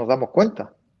nosotros no nos damos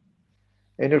cuenta.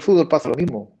 En el fútbol pasa lo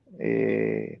mismo.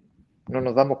 No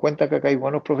nos damos cuenta que acá hay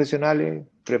buenos profesionales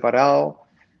preparados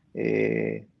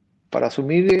eh, para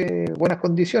asumir buenas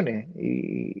condiciones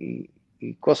y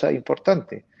cosas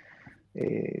importantes.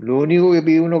 Lo único que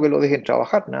pide uno es que lo dejen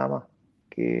trabajar, nada más,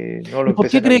 que no lo ¿Y por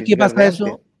qué empiecen a crees que criticar pasa de antes.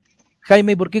 eso,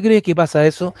 Jaime? ¿Y por qué crees que pasa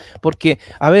eso? Porque,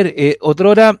 a ver,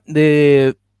 otrora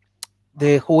de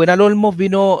Juvenal Olmos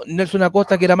vino Nelson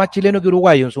Acosta, que era más chileno que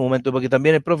uruguayo en su momento, porque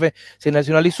también el profe se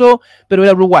nacionalizó, pero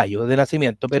era uruguayo de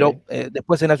nacimiento, pero Sí,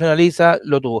 después se nacionaliza,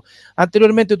 lo tuvo.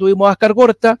 Anteriormente tuvimos a Ascar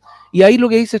Gorta, y ahí lo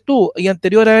que dices tú, y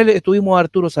anterior a él estuvimos a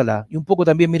Arturo Salá, y un poco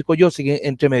también Mirko Yossi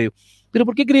entre medio. Pero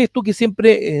 ¿por qué crees tú que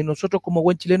siempre nosotros como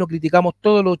buen chileno criticamos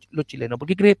todos los chilenos? ¿Por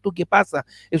qué crees tú que pasa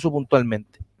eso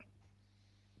puntualmente?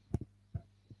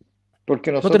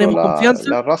 porque ¿No nosotros tenemos confianza?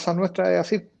 la raza nuestra es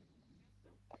así,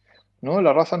 ¿no?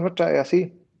 La raza nuestra es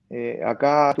así.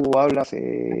 Acá tú hablas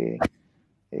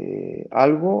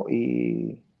algo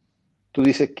y tú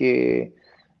dices que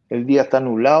el día está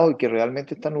nublado y que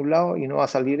realmente está nublado y no va a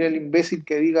salir el imbécil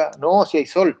que diga, no, si hay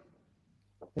sol.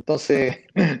 Entonces,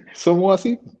 somos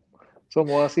así,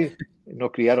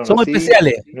 nos criaron Somos así,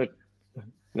 especiales.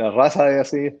 la raza es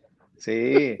así,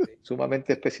 sí,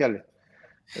 sumamente especiales.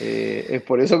 Es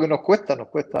por eso que nos cuesta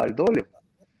el doble.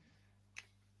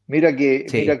 Mira Sí.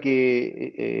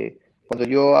 que cuando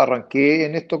yo arranqué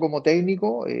en esto como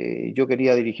técnico, yo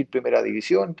quería dirigir primera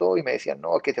división, todo, y me decían,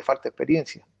 no, es que te falta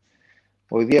experiencia.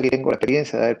 Hoy día que tengo la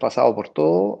experiencia de haber pasado por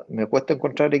todo, me cuesta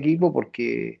encontrar equipo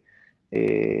porque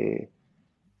eh,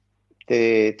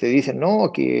 te dicen,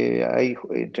 no, que hay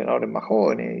entrenadores más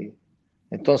jóvenes.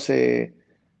 Entonces,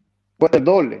 cuesta el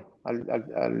doble.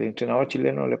 Al entrenador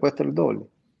chileno le cuesta el doble.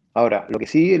 Ahora, lo que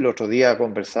sí, el otro día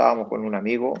conversábamos con un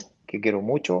amigo que quiero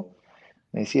mucho,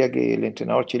 me decía que el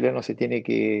entrenador chileno se tiene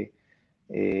que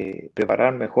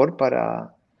preparar mejor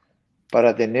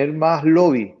para tener más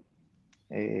lobby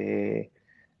eh,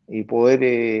 y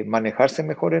poder manejarse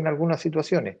mejor en algunas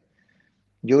situaciones.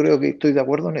 Yo creo que estoy de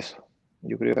acuerdo en eso.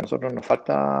 Yo creo que a nosotros nos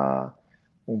falta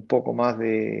un poco más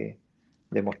de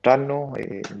mostrarnos,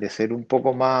 de ser un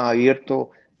poco más abiertos,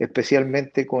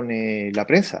 especialmente con la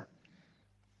prensa.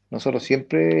 Nosotros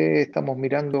siempre estamos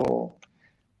mirando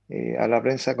a la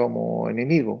prensa como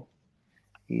enemigo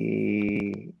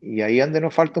y ahí es donde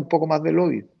nos falta un poco más de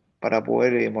lobby para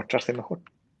poder mostrarse mejor.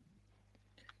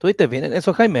 Tuviste bien en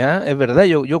eso, Jaime, ¿ah? Es verdad,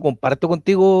 yo comparto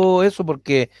contigo eso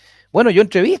porque, bueno, yo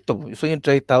entrevisto, soy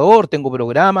entrevistador, tengo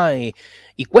programa y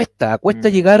cuesta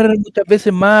llegar muchas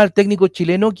veces más al técnico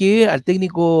chileno que al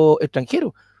técnico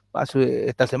extranjero.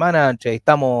 Esta semana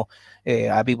entrevistamos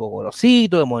a Pipo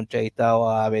Gorosito, hemos entrevistado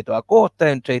a Beto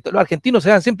Acosta, los argentinos se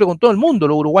dan siempre con todo el mundo,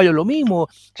 los uruguayos lo mismo,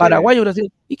 Sí, paraguayos,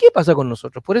 Brasil. ¿Y qué pasa con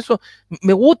nosotros? Por eso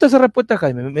me gusta esa respuesta,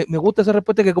 Jaime, me gusta esa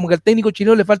respuesta que como que al técnico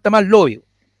chileno le falta más lobby.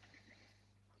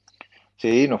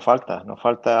 sí, nos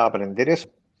falta aprender eso.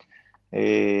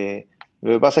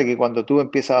 Lo que pasa es que cuando tú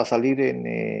empiezas a salir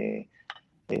en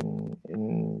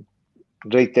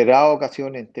reiteradas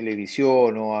ocasiones en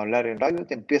televisión o a hablar en radio,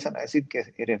 te empiezan a decir que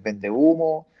eres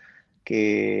vendehumo,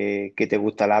 que te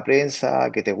gusta la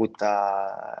prensa, que te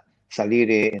gusta salir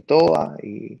en todas.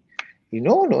 Y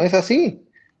no, no es así.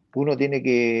 Uno tiene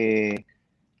que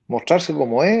mostrarse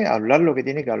como es, hablar lo que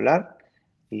tiene que hablar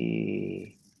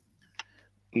y,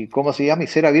 y ¿cómo se llama? Y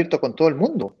ser abierto con todo el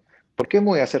mundo. ¿Por qué me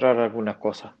voy a cerrar algunas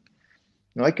cosas?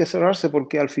 No hay que cerrarse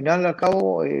porque al final, al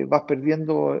cabo, vas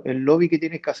perdiendo el lobby que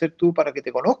tienes que hacer tú para que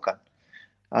te conozcan.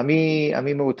 A mí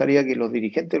me gustaría que los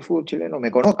dirigentes del fútbol chileno me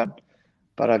conozcan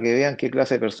para que vean qué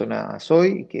clase de persona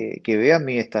soy, que vean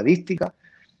mi estadística,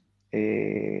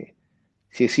 eh,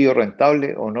 si he sido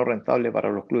rentable o no rentable para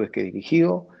los clubes que he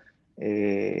dirigido,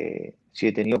 si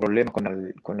he tenido problemas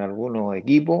con algunos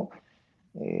equipos.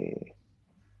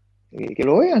 eh, que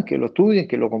lo vean, que lo estudien,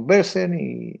 que lo conversen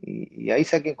y ahí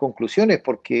saquen conclusiones,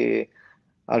 porque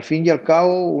al fin y al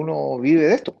cabo uno vive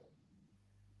de esto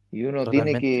y uno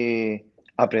tiene Totalmente, que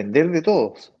aprender de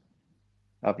todos,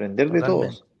 aprender de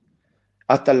totalmente. todos.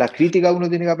 Hasta las críticas uno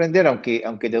tiene que aprender, aunque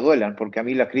te duelan, porque a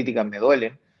mí las críticas me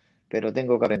duelen, pero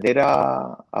tengo que aprender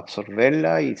a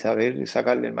absorberla y saber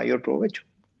sacarle el mayor provecho.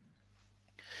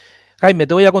 Jaime,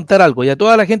 te voy a contar algo, y a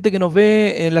toda la gente que nos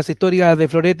ve en las historias de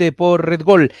Florete por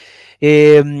RedGol.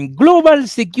 Global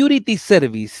Security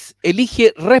Service,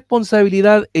 elige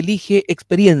responsabilidad, elige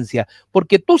experiencia,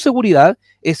 porque tu seguridad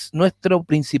es nuestro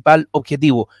principal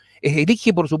objetivo.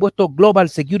 Elige, por supuesto, Global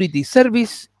Security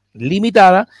Service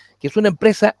Limitada, que es una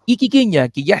empresa iquiqueña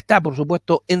que ya está, por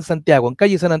supuesto, en Santiago, en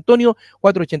calle San Antonio,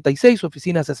 486,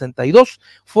 oficina 62,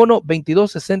 fono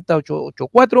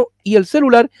 2260-884 y el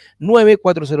celular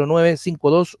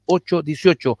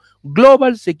 9409-52818.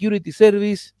 Global Security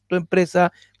Service, tu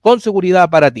empresa con seguridad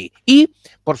para ti. Y,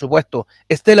 por supuesto,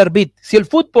 Stellar Bit. Si el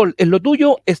fútbol es lo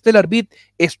tuyo, Stellar Bit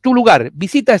es tu lugar.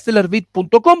 Visita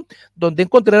stellarbit.com, donde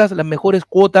encontrarás las mejores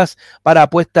cuotas para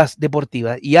apuestas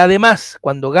deportivas. Y además,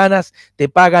 cuando ganas, te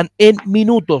pagan en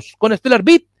minutos. Con Stellar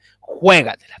Bit,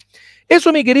 juégatela.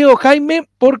 Eso, mi querido Jaime,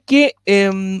 porque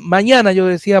mañana, yo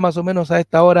decía más o menos a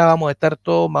esta hora, vamos a estar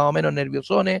todos más o menos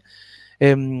nerviosones,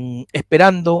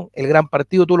 esperando el gran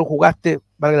partido. Tú lo jugaste,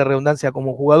 valga la redundancia,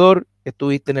 como jugador,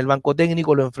 estuviste en el banco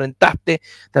técnico, lo enfrentaste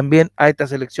también a esta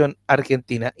selección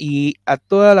argentina. Y a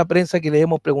toda la prensa que le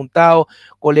hemos preguntado,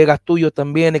 colegas tuyos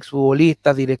también,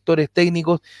 exfutbolistas, directores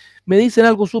técnicos, me dicen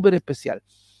algo súper especial.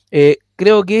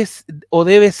 Creo que es o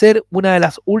debe ser una de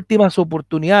las últimas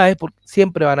oportunidades, porque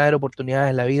siempre van a haber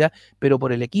oportunidades en la vida, pero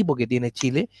por el equipo que tiene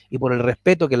Chile y por el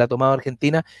respeto que le ha tomado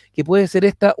Argentina, que puede ser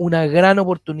esta una gran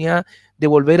oportunidad de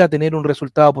volver a tener un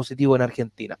resultado positivo en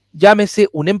Argentina. Llámese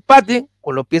un empate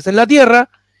con los pies en la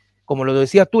tierra, como lo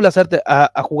decías tú, Lazarte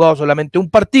ha jugado solamente un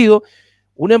partido,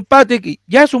 un empate que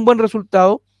ya es un buen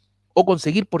resultado, o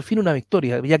conseguir por fin una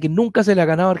victoria, ya que nunca se le ha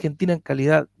ganado a Argentina en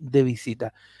calidad de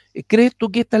visita. ¿Crees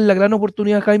tú que esta es la gran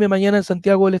oportunidad, Jaime, mañana en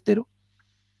Santiago del Estero?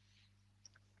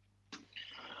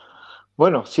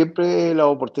 Bueno, siempre las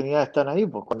oportunidades están ahí,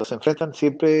 pues cuando se enfrentan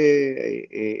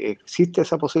siempre existe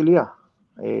esa posibilidad.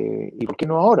 ¿Y por qué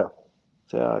no ahora? O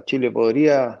sea, Chile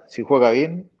podría, si juega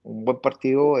bien, un buen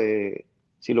partido,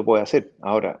 sí lo puede hacer.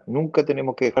 Ahora, nunca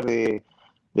tenemos que dejar de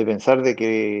pensar de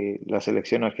que la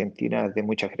selección argentina es de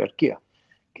mucha jerarquía,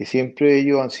 que siempre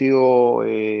ellos han sido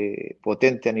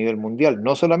potentes a nivel mundial,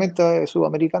 no solamente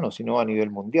sudamericano, sino a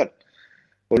nivel mundial.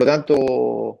 Por lo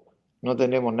tanto, no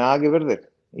tenemos nada que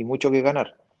perder y mucho que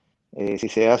ganar. Si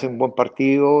se hace un buen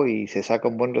partido y se saca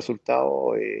un buen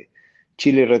resultado,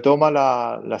 Chile retoma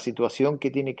la situación que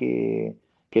tiene que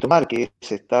tomar, que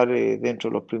es estar dentro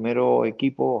de los primeros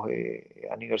equipos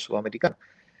a nivel sudamericano.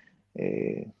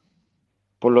 Eh,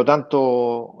 por lo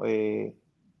tanto,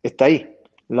 está ahí.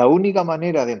 La única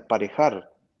manera de emparejar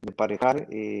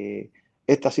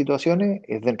estas situaciones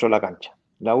es dentro de la cancha.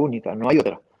 La única, no hay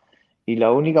otra. Y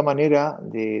la única manera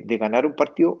de ganar un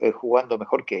partido es jugando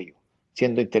mejor que ellos,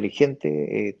 siendo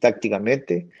inteligente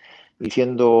tácticamente y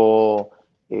siendo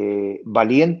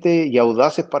valiente y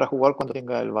audaces para jugar cuando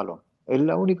tenga el balón. Es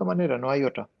la única manera, no hay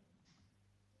otra.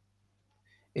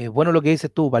 Bueno, lo que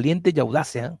dices tú, valiente y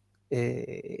audacia,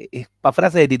 es para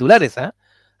frase de titulares, ¿ah?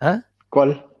 ¿Ah?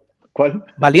 ¿Cuál? ¿Cuál?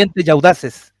 Valientes y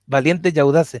audaces.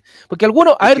 Porque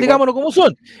algunos, a Es ver, que, digámonos cómo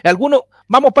son, algunos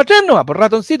vamos para atrás, no, por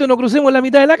ratoncito y no crucemos la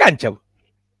mitad de la cancha,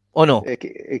 ¿o no?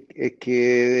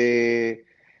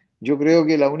 yo creo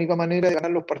que la única manera de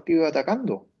ganar los partidos es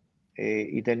atacando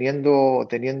y teniendo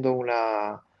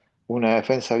una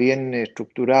defensa bien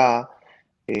estructurada,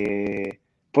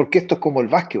 porque esto es como el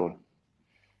básquetbol.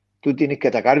 Tú tienes que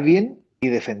atacar bien y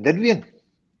defender bien.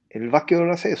 El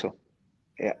básquetbol hace eso.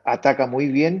 Ataca muy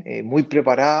bien, muy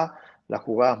preparada, las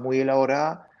jugadas muy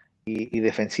elaboradas y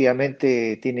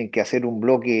defensivamente tienen que hacer un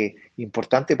bloque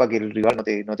importante para que el rival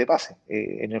no te pase.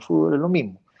 En el fútbol es lo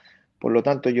mismo. Por lo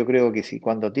tanto, yo creo que si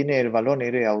cuando tienes el balón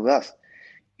eres audaz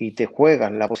y te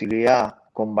juegas la posibilidad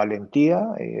con valentía,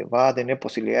 vas a tener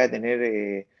posibilidad de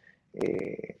tener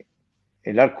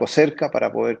el arco cerca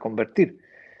para poder convertir.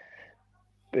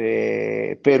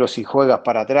 Pero si juegas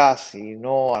para atrás y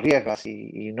no arriesgas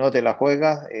y no te la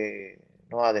juegas,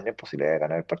 no vas a tener posibilidad de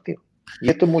ganar el partido. Y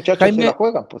estos muchachos se la Jaime,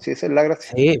 juegan, pues si esa es la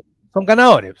gracia. sí,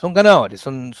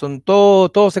 son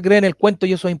todos se creen el cuento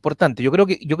y eso es importante. Yo creo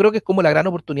que es como la gran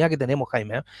oportunidad que tenemos,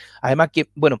 Jaime, ¿eh? Además que,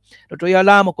 bueno, el otro día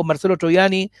hablábamos con Marcelo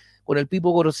Troviani, con el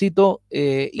Pipo Gorosito,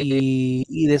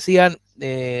 y decían,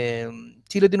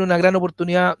 Chile tiene una gran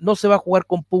oportunidad, no se va a jugar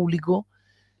con público,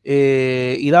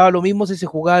 y daba lo mismo si se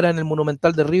jugara en el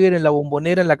Monumental de River, en la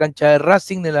Bombonera, en la cancha de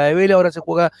Racing, en la de Vélez, ahora se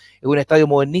juega en un estadio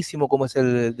modernísimo como es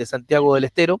el de Santiago del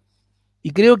Estero.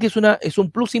 Y creo que es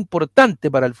un plus importante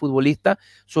para el futbolista,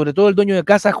 sobre todo el dueño de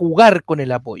casa, jugar con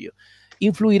el apoyo.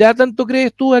 ¿Influirá tanto,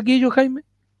 crees tú, aquello, Jaime?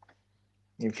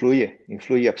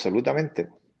 Influye absolutamente,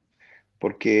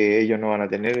 porque ellos no van a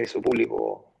tener su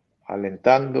público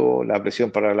alentando, la presión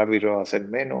para el árbitro va a ser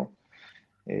menos,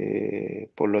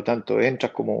 por lo tanto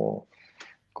entras como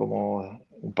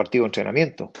un partido de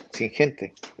entrenamiento, sin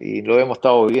gente. Y lo hemos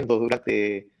estado viviendo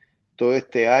durante todo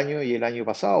este año y el año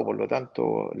pasado, por lo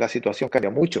tanto la situación cambia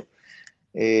mucho.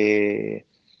 Eh,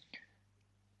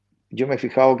 yo me he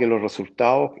fijado que los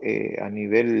resultados a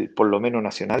nivel, por lo menos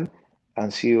nacional,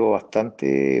 han sido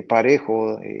bastante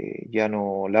parejos, ya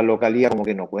no, la localidad como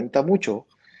que no cuenta mucho.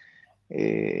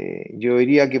 Yo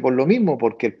diría que por lo mismo,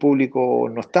 porque el público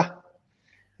no está.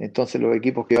 Entonces los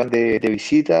equipos que van de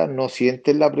visita no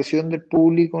sienten la presión del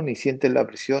público ni sienten la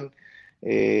presión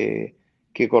eh,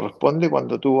 que corresponde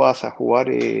cuando tú vas a jugar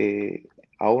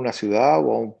a una ciudad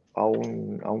o a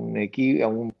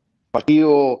un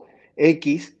partido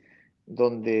X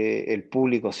donde el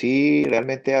público sí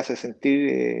realmente hace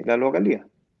sentir la localidad.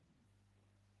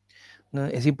 ¿No?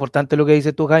 Es importante lo que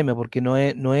dices tú, Jaime, porque no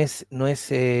es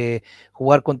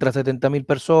jugar contra 70.000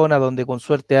 personas, donde con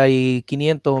suerte hay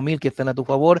 500 o 1.000 que están a tu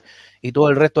favor y todo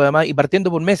el resto además, y partiendo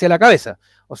por Messi a la cabeza.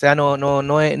 O sea, no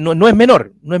es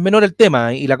menor, no es menor el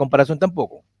tema y la comparación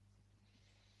tampoco.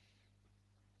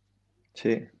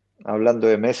 Sí. Hablando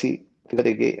de Messi,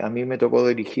 fíjate que a mí me tocó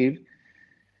dirigir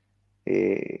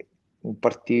eh, un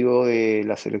partido de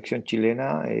la selección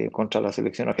chilena contra la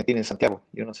selección argentina en Santiago.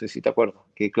 Yo no sé si te acuerdas,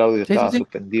 que Claudio Sí, sí, estaba sí,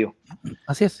 suspendido.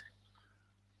 así es.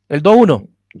 El 2-1,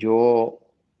 Yo,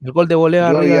 el gol de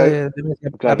volea yo arriba había, de Messi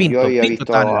a claro, yo Pinto. había Pinto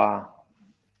estaba en visto el arco.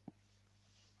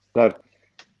 claro,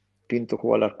 Pinto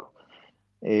jugó al arco.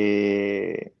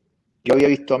 Eh, yo había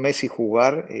visto a Messi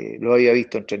jugar, lo había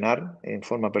visto entrenar en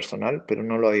forma personal, pero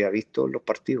no lo había visto en los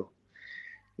partidos.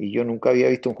 y yo nunca había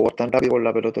visto un jugador tan rápido con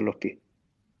la pelota en los pies.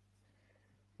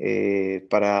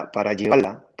 Para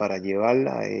llevarla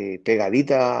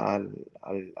pegadita al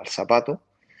zapato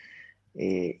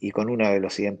y con una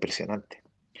velocidad impresionante.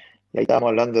 Y ahí estábamos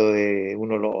hablando de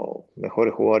uno de los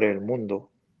mejores jugadores del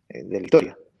mundo, de la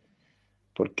historia,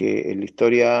 porque en la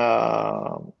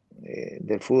historia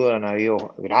del fútbol han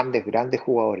habido grandes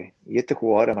jugadores, y este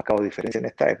jugador ha marcado diferencia en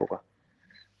esta época,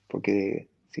 porque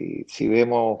si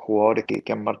vemos jugadores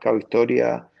que han marcado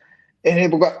historia en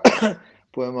época,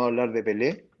 podemos hablar de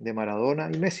Pelé, de Maradona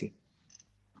y Messi.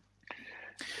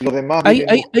 Los demás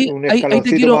viven un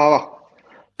escaloncito más abajo.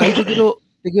 Ahí te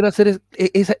quiero hacer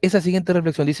esa siguiente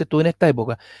reflexión. Dices tú en esta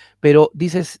época, pero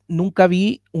dices, nunca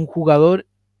vi un jugador,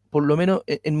 por lo menos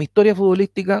en mi historia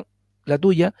futbolística, la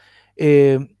tuya,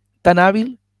 tan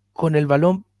hábil con el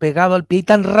balón pegado al pie y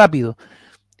tan rápido.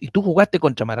 Y tú jugaste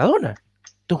contra Maradona.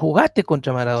 Tú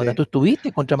Sí.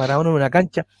 estuviste contra Maradona en una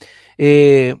cancha.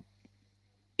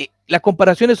 Las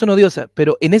comparaciones son odiosas,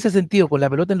 pero en ese sentido, con la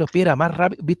pelota en los pies, era más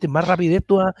rápido, ¿viste más rapidez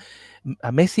tú a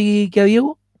Messi que a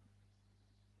Diego?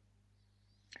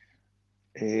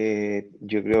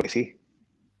 Yo creo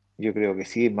que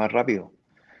sí, más rápido.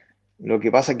 Lo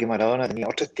que pasa es que Maradona tenía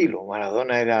otro estilo.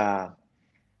 Maradona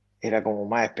era como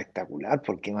más espectacular,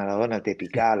 porque Maradona te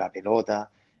picaba la pelota,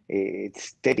 te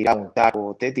tiraba un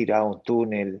taco, te tiraba un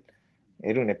túnel.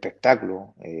 Era un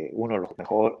espectáculo, uno de los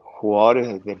mejores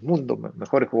jugadores del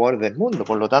mundo.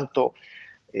 Por lo tanto,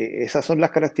 esas son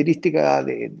las características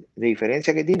de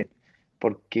diferencia que tiene,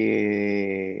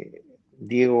 porque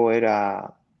Diego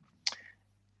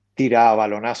tiraba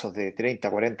balonazos de 30,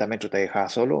 40 metros, te dejaba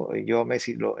solo. Yo a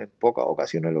Messi en pocas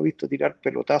ocasiones lo he visto tirar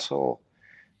pelotazos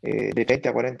de 30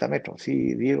 a 40 metros.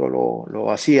 Sí, Diego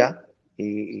lo hacía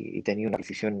y tenía una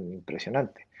precisión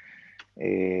impresionante.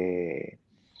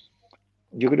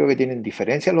 Yo creo que tienen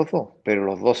diferencia los dos, pero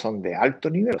los dos son de alto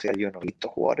nivel. O sea, yo no he visto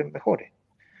jugadores mejores.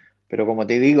 Pero como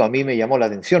te digo, a mí me llamó la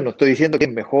atención. No estoy diciendo que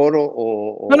es mejor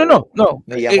No.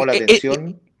 me llamó la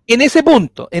atención. En ese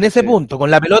punto, con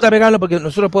la pelota pegarlo, porque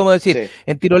nosotros podemos decir, Sí,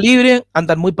 en tiro libre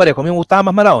andan muy parejos. A mí me gustaba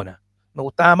más Maradona. Me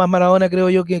gustaba más Maradona, creo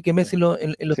yo, que Messi en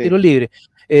los sí. tiros libres.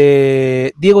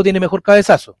 Diego tiene mejor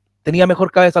cabezazo. Tenía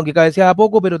mejor cabezazo, aunque cabeceaba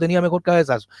poco, pero tenía mejor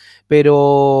cabezazo.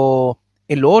 Pero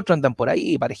en lo otro andan por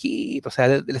ahí, parejitos. O sea,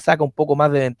 le saca un poco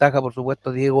más de ventaja, por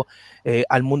supuesto, Diego,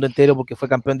 al mundo entero, porque fue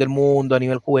campeón del mundo a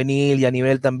nivel juvenil y a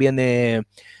nivel también de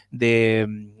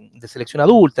selección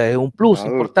adulta. Es un plus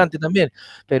Adulto. importante también.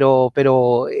 Pero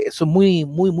son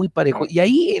muy parejos. Y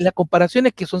ahí en las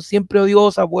comparaciones que son siempre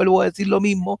odiosas, vuelvo a decir lo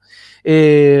mismo,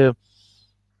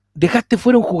 dejaste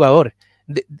fuera un jugador.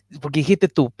 Porque dijiste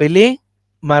tú, Pelé,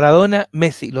 Maradona,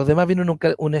 Messi. Los demás vienen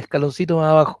un escaloncito más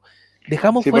abajo.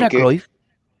 Dejamos Sí, fuera a porque Cruyff.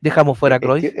 Dejamos fuera a es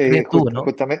Cruyff, crees tú, ¿no?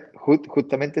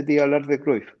 justamente te iba a hablar de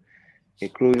Cruyff.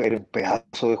 Cruyff era un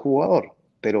pedazo de jugador,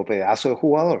 pero pedazo de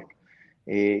jugador.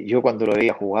 Yo cuando lo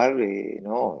veía jugar,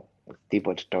 no, el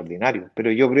tipo extraordinario.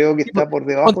 Pero yo creo que Sí, pues, está por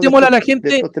debajo contémosle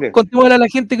de estos tres. a la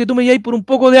gente que tú me lleváis por un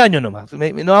poco de años nomás.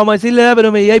 No vamos a decirle nada,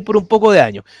 pero me lleváis por un poco de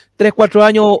años. 3, 4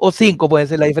 años o Sí, 5 pueden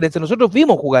ser la diferencia. Nosotros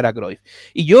vimos jugar a Cruyff.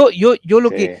 Y sí, yo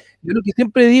lo que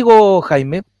siempre digo,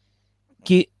 Jaime,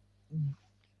 que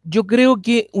yo creo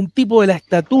que un tipo de la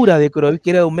estatura de Cruyff,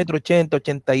 que era de 1,80 m,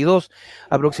 82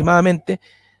 aproximadamente,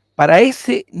 para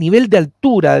ese nivel de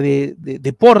altura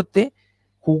de porte,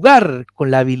 jugar con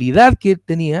la habilidad que él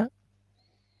tenía,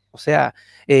 o sea,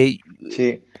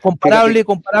 sí. comparable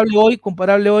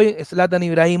Fíjate, hoy, Zlatan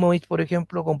Ibrahimovic, por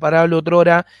ejemplo, comparable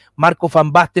otrora, Marco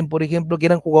Van Basten, por ejemplo, que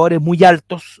eran jugadores muy bueno,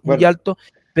 altos,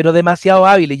 pero demasiado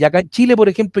hábiles. Y acá en Chile, por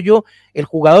ejemplo, yo, el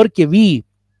jugador que vi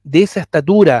de esa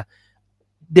estatura,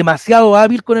 demasiado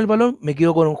hábil con el balón, me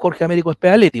quedo con un Jorge Américo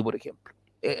Spealetti, por ejemplo.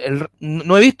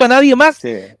 No he visto a nadie más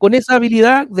sí. con esa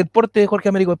habilidad del porte de Jorge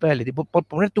Américo Spealetti, por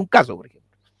ponerte un caso, por ejemplo.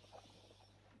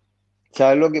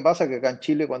 ¿Sabes lo que pasa? Que acá en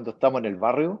Chile, cuando estamos en el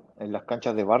barrio, en las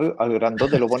canchas de barrio, al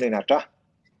grandote lo ponen atrás.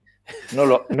 No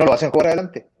lo hacen jugar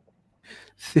adelante.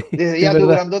 Sí, Desde es ya tu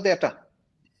verdad. grandote atrás.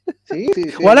 Sí, sí,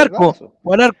 sí, O es al verdad arco, eso.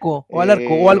 o al arco, o al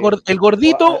arco, Eh, el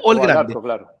gordito o el o al grande, arco,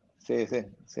 claro. Sí, sí,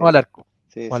 o al sí. arco,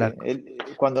 Sí, o al sí.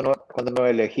 arco. Cuando nos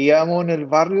elegíamos en el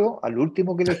barrio, al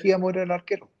último que elegíamos era el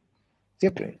arquero.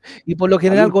 Siempre. Y por lo Al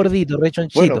general último. gordito, Bueno,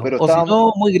 rechonchito, pero o si estábamos.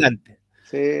 no, muy grande.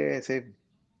 Sí, sí,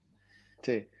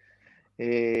 sí.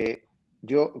 Eh,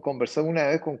 yo conversé una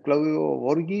vez con Claudio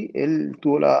Borghi, él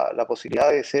tuvo la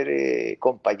posibilidad de ser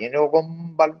compañero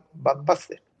con Van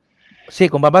Basten. Sí,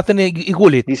 con Van Basten y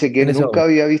Gullit Dice que en ese nunca momento.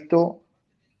 había visto,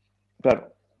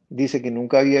 claro, dice que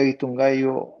nunca había visto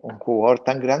un jugador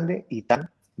tan grande y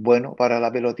tan bueno para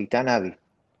la pelota y tan hábil,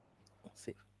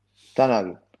 Sí. tan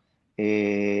hábil.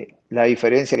 la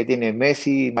diferencia que tiene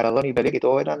Messi, Maradona y Pelé, que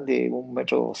todos eran de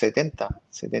 1,70 m,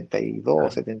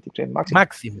 72, 73 máximo.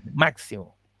 Máximo,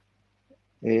 máximo.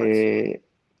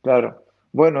 Claro,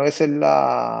 bueno, esa es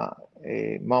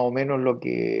más o menos lo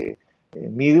que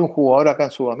mide un jugador acá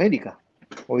en Sudamérica.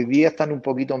 Hoy día están un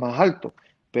poquito más altos,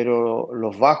 pero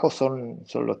los bajos son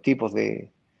los tipos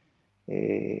de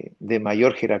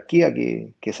mayor jerarquía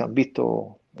que se han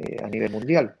visto a nivel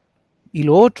mundial. Y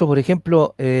lo otro, por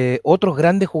ejemplo, otros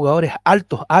grandes jugadores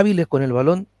altos, hábiles con el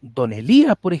balón, Don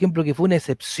Elías, por ejemplo, que fue una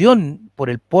excepción por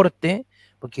el porte,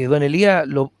 porque Don Elías,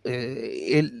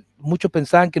 muchos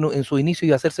pensaban que en su inicio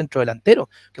iba a ser centrodelantero,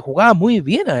 que jugaba muy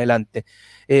bien adelante.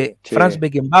 Sí. Franz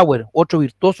Beckenbauer, otro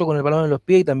virtuoso con el balón en los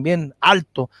pies y también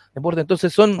alto de porte.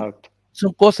 Entonces son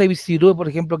cosas y vicisitudes, por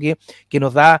ejemplo, que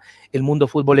nos da el mundo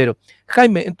futbolero.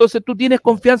 Jaime, entonces tú tienes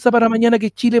confianza para mañana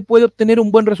que Chile puede obtener un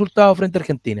buen resultado frente a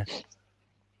Argentina.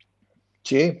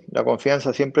 Sí, la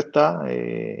confianza siempre está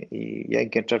y hay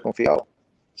que entrar confiado.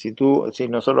 Si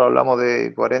nosotros hablamos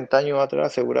de 40 años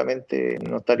atrás, seguramente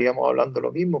no estaríamos hablando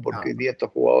lo mismo, porque hoy día estos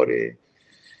jugadores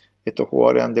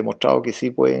han demostrado que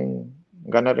sí pueden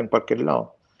ganar en cualquier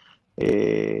lado.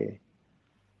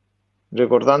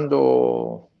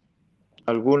 Recordando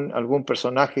algún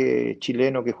personaje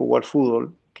chileno que jugó al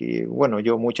fútbol, que bueno,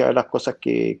 yo muchas de las cosas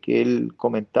que él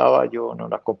comentaba yo no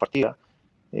las compartía,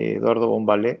 Eduardo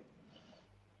Bombalé.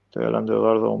 Estoy hablando de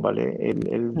Eduardo Bombalé.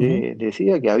 Él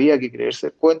decía que había que creerse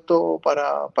el cuento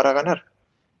para ganar.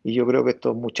 Y yo creo que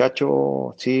estos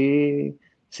muchachos sí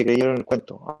se creyeron el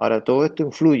cuento. Ahora, todo esto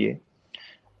influye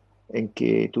en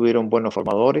que tuvieron buenos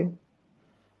formadores,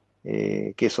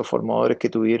 que esos formadores que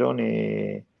tuvieron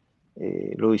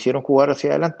lo hicieron jugar hacia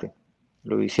adelante,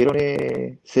 lo hicieron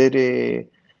ser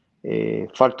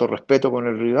falto de respeto con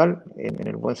el rival, en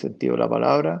el buen sentido de la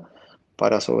palabra,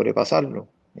 para sobrepasarlo.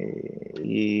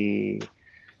 Y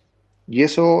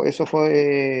eso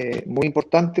fue muy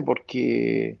importante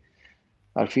porque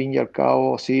al fin y al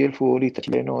cabo, sí, el futbolista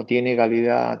chileno tiene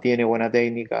calidad, tiene buena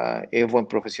técnica, es buen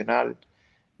profesional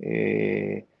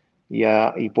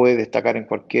y puede destacar en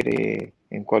cualquier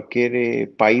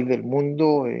país del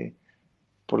mundo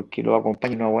porque lo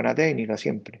acompaña una buena técnica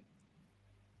siempre.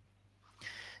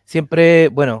 Siempre,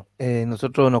 bueno,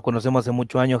 nosotros nos conocemos hace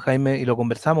muchos años, Jaime, y lo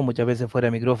conversamos muchas veces fuera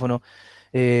de micrófono.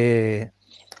 El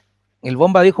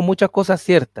Bomba dijo muchas cosas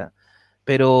ciertas,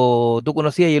 pero tú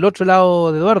conocías el otro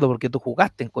lado de Eduardo, porque tú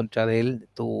jugaste en contra de él,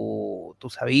 tú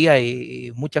sabías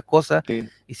y muchas cosas, Sí.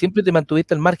 y siempre te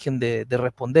mantuviste al margen de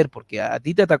responder, porque a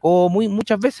ti te atacó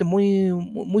muchas veces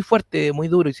muy fuerte, muy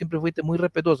duro, y siempre fuiste muy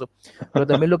respetuoso. Pero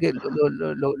también lo que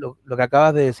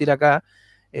acabas de decir acá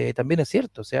también es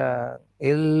cierto, o sea,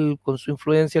 él con su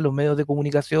influencia en los medios de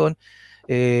comunicación,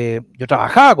 yo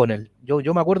trabajaba con él,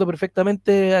 yo me acuerdo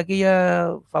perfectamente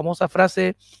aquella famosa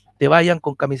frase: te vayan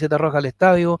con camiseta roja al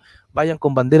estadio, vayan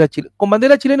con bandera chilena. Con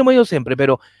bandera chilena hemos ido siempre,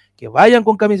 pero que vayan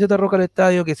con camiseta roja al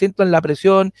estadio, que sientan la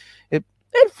presión. Él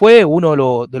fue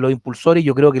uno de los impulsores,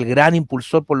 yo creo que el gran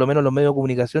impulsor, por lo menos en los medios de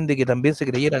comunicación, de que también se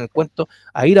creyeran el cuento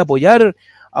a ir a apoyar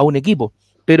a un equipo.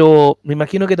 Pero me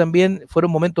imagino que también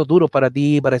fueron momentos duros para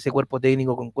ti, para ese cuerpo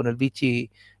técnico con el Vichy,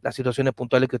 las situaciones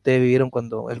puntuales que ustedes vivieron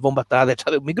cuando el Bomba estaba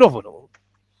detrás de un micrófono.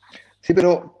 Sí,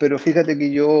 pero fíjate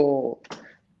que yo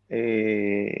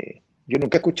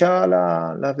nunca escuchaba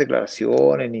las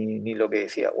declaraciones ni lo que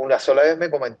decía. Una sola vez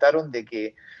me comentaron de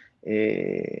que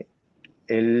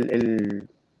él,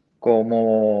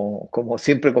 como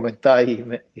siempre comentaba y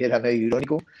era medio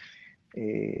irónico,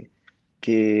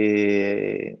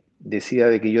 que decía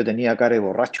de que yo tenía cara de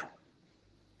borracho.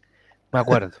 Me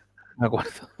acuerdo, me acuerdo.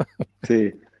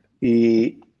 Sí.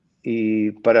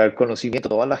 Y para el conocimiento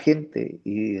de toda la gente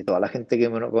y de toda la gente que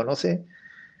me conoce,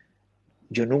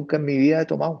 yo nunca en mi vida he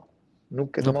tomado.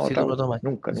 Nunca he No, pues tomado si tú no trago. tomas,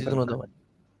 Nunca, si nunca, tú no nunca. tomas.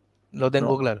 Lo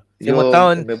tengo No. claro. Si hemos Yo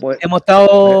estado, me puedo. hemos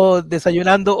estado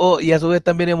desayunando y a su vez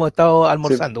también hemos estado Sí,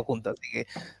 almorzando juntos, así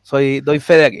que doy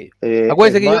fe de aquello. es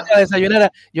Acuérdese que más, yo es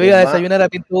iba a más, desayunar a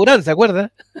Pinto Durán, ¿se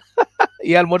acuerda?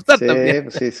 Y a almorzar sí,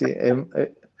 también. sí, sí.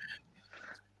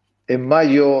 Es más,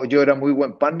 yo era muy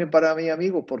buen partner para mis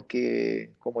amigos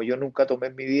porque como yo nunca tomé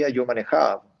en mi vida, yo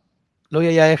manejaba. Lo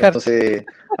voy a dejar. Entonces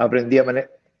aprendí a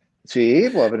manejar. Sí,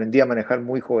 pues aprendí a manejar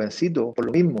muy jovencito, por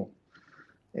lo mismo.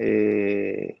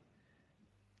 Eh,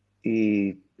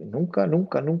 y nunca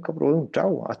probé un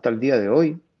trago, hasta el día de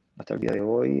hoy. Hasta el día de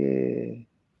hoy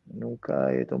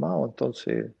nunca he tomado,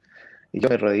 entonces, y yo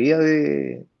me reía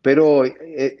pero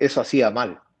eso hacía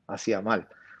mal, hacía mal.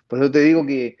 Por eso te digo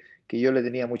que yo le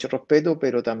tenía mucho respeto,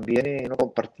 pero también no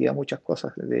compartía muchas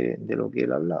cosas de lo que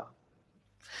él hablaba.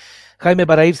 Jaime,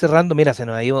 para ir cerrando, mira, se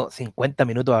nos ha ido 50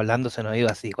 minutos hablando, se nos ha ido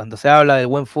así. Cuando se habla de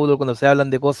buen fútbol, cuando se hablan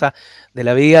de cosas de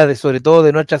la vida, sobre todo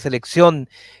de nuestra selección,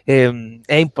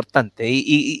 es importante.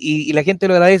 Y la gente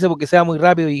lo agradece porque sea muy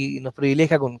rápido y nos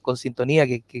privilegia con sintonía,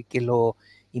 que es lo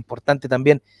importante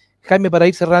también. Jaime, para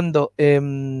ir cerrando,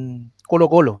 Colo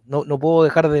Colo, no puedo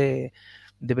dejar de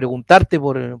preguntarte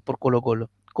por Colo Colo.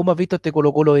 ¿Cómo has visto este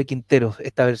Colo Colo de Quinteros,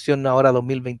 esta versión ahora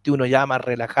 2021 ya más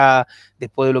relajada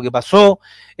después de lo que pasó,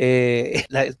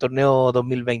 el torneo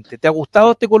 2020? ¿Te ha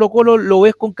gustado este Colo Colo? ¿Lo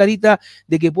ves con carita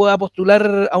de que pueda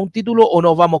postular a un título o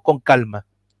nos vamos con calma?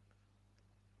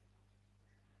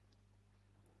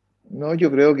 No, yo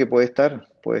creo que puede estar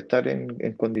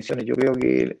en condiciones. Yo creo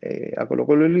que a Colo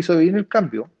Colo le hizo bien el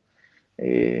cambio.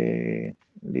 Le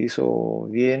hizo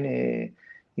bien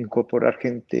incorporar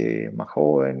gente más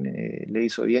joven, le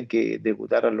hizo bien que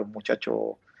debutaran los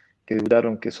muchachos que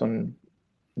debutaron, que son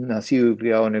nacidos y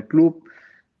criados en el club.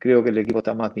 Creo que el equipo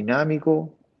está más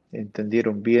dinámico,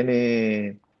 entendieron bien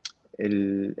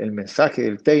el mensaje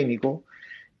del técnico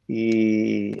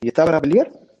y está para pelear.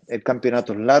 El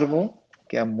campeonato es largo,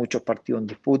 quedan muchos partidos en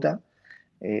disputa.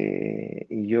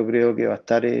 Y yo creo que va a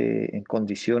estar en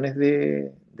condiciones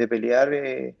de pelear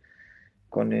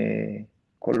con,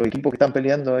 con los equipos que están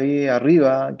peleando ahí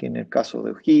arriba, que en el caso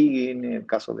de O'Higgins, en el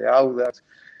caso de Audax,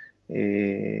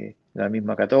 la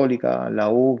misma Católica, la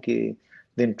U, que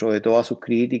dentro de todas sus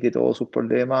críticas y todos sus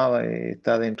problemas,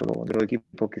 está dentro de los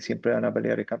equipos que siempre van a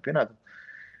pelear el campeonato.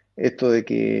 Esto de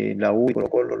que la U y Colo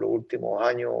Colo los últimos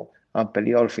años han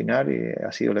peleado al final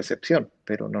ha sido la excepción,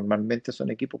 pero normalmente son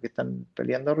equipos que están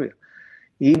peleando arriba.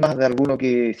 Y más de alguno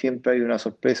que siempre hay una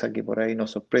sorpresa que por ahí nos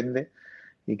sorprende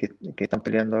y que están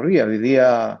peleando arriba. Hoy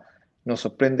día nos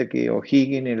sorprende que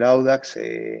O'Higgins, el Audax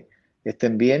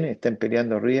estén bien, estén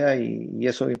peleando arriba y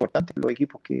eso es importante. Los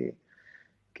equipos que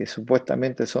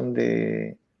supuestamente son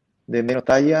de menos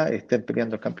talla estén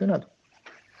peleando el campeonato.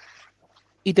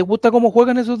 ¿Y te gusta cómo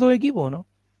juegan esos dos equipos, no?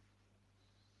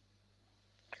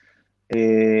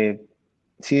 Eh,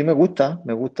 sí, me gusta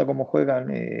cómo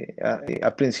juegan.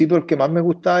 Al principio el que más me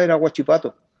gustaba era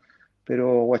Huachipato,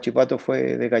 pero Huachipato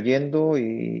fue decayendo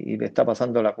y le está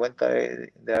pasando la cuenta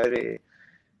de haber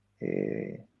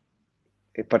eh,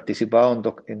 participado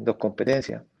en dos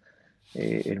competencias.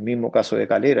 El mismo caso de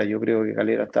Calera, yo creo que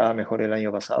Calera estaba mejor el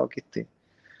año pasado que este,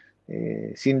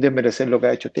 sin desmerecer lo que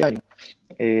ha hecho este año.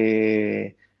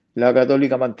 Eh, la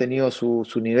Católica ha mantenido su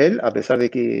nivel, a pesar de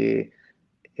que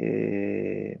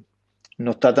eh,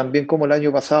 no está tan bien como el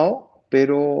año pasado,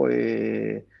 pero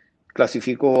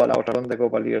clasificó a la otra ronda de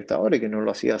Copa Libertadores, que no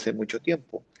lo hacía hace mucho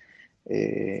tiempo.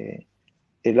 Eh,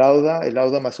 el Auda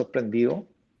me ha sorprendido,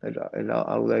 el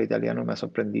Auda italiano me ha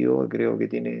sorprendido, creo que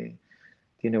tiene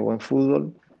buen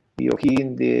fútbol. Y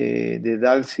O'Higgins de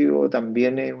Dalcio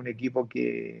también es un equipo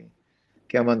que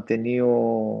ha mantenido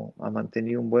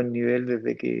un buen nivel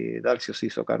desde que Dalcio se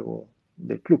hizo cargo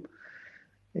del club.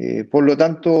 Por lo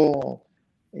tanto,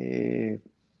 eh,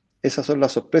 esas son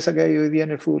las sorpresas que hay hoy día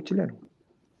en el fútbol chileno.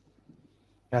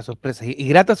 La sorpresa, y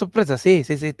grata sorpresa, sí,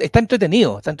 sí, sí, está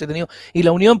entretenido, está entretenido. Y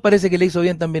la Unión parece que le hizo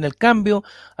bien también el cambio,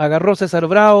 agarró César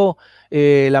Bravo,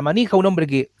 la manija, un hombre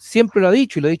que siempre lo ha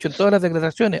dicho y lo ha dicho en todas las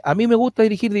declaraciones, a mí me gusta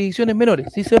dirigir divisiones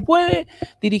menores, si se puede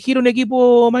dirigir un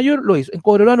equipo mayor, lo hizo. En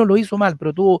Cobreloano lo hizo mal,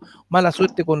 pero tuvo mala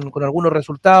suerte con algunos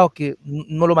resultados que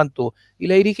no lo mantuvo. Y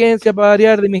la dirigencia, para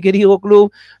variar, de mi querido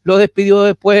club, lo despidió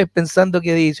después pensando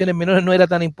que divisiones menores no era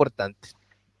tan importante.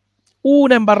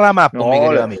 Una embarrada más, pues, mi No,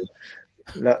 querido amigo.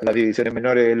 las divisiones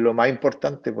menores es lo más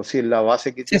importante, pues sí, es la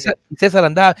base que César, tiene. César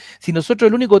andaba, si nosotros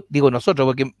el único, digo nosotros,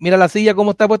 porque mira la silla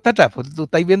cómo está puesta atrás, pues tú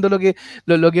estáis viendo lo que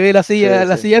ve Sí,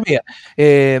 la sí. silla mía.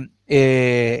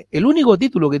 El único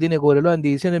título que tiene Cobreloa en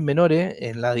divisiones menores,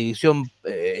 en la división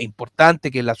importante,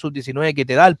 que es la sub-19, que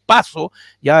te da el paso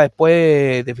ya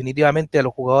después definitivamente a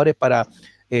los jugadores para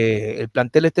el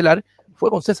plantel estelar, fue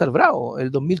con César Bravo,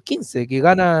 el 2015, que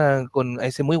gana con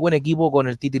ese muy buen equipo, con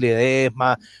el Titi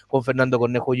Ledesma, con Fernando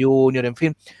Cornejo Jr., en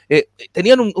fin.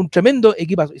 Tenían un tremendo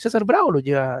equipazo. Y César Bravo lo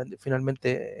lleva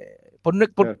finalmente.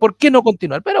 Claro, ¿Por qué no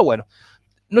continuar? Pero bueno,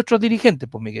 nuestros dirigentes,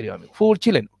 pues mi querido amigo, fútbol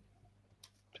chileno.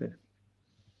 sí.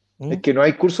 Es ¿Mm? que no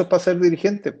hay cursos para ser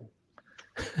dirigente.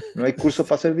 No hay cursos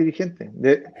para ser dirigente.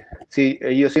 Sí,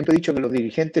 yo siempre he dicho que los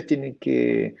dirigentes tienen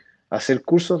que hacer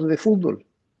cursos de fútbol.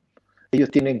 Ellos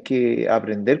tienen que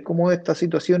aprender cómo es esta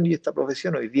situación y esta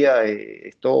profesión. Hoy día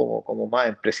es todo como más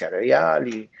empresarial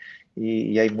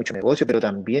y hay mucho negocio, pero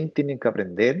también tienen que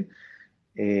aprender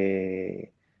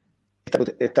eh,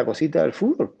 esta cosita del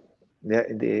fútbol,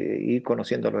 de ir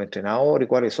conociendo a los entrenadores,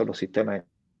 cuáles son los sistemas de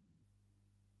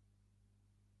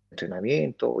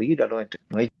entrenamiento, ir a los entrenamientos.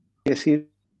 No hay que decir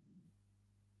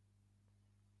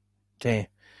Sí.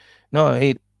 No,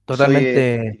 y Soy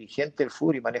totalmente dirigente del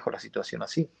fútbol y manejo la situación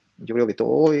así. Yo creo que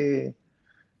todo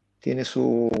tiene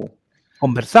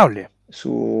conversable.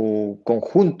 su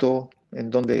conjunto en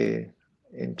donde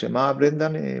entre más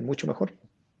aprendan, mucho mejor.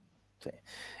 Sí.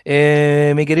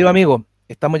 Mi querido amigo,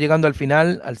 estamos llegando al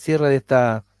final, al cierre de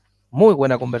esta muy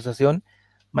buena conversación.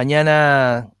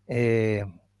 Mañana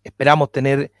esperamos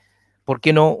tener, ¿por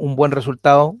qué no?, un buen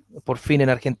resultado por fin en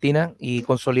Argentina y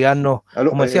consolidarnos, Aló,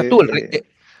 como decías tú.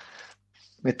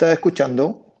 ¿me estás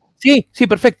escuchando? Sí, sí,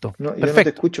 perfecto, No, yo no te perfecto.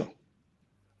 escucho.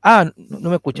 Ah, No, no me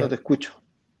no escucha. te escucho.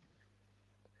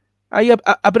 Ahí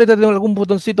apriétate algún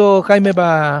botoncito, Jaime,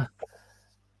 para...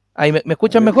 Ahí, ¿me A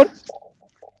escuchas ver, mejor?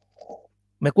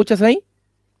 ¿Me escuchas ahí?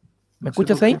 ¿Me no sé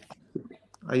escuchas por qué. ahí?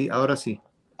 Ahí, ahora sí,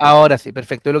 Ahora sí,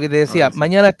 perfecto. Es lo que te decía. ahora sí.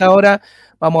 Mañana a esta hora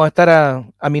vamos a estar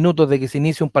a minutos de que se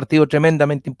inicie un partido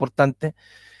tremendamente importante.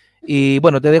 Y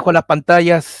bueno, te dejo las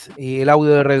pantallas y el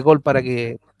audio de Red Gol para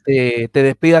que te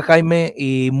despidas, Jaime,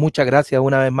 y muchas gracias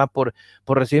una vez más por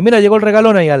recibir. Mira, llegó el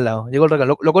regalón ahí al lado. Llegó el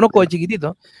regalo. Lo conozco de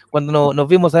chiquitito, cuando nos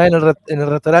vimos ahí en el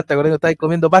restaurante, cuando estabais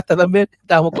comiendo pasta también.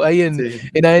 Estábamos ahí Sí,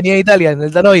 en Avenida Italia, en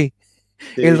el Danoi. sí,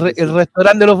 sí, El sí.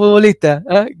 restaurante de los futbolistas,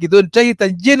 ¿ah? Que tú entras y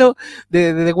están llenos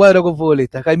de cuadros con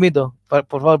futbolistas. Jaimito, por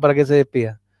favor, para que se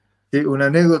despida. Sí, una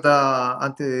anécdota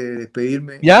antes de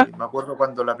despedirme. ¿Ya? Me acuerdo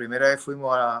cuando la primera vez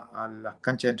fuimos a las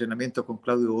canchas de entrenamiento con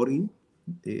Claudio Borghi.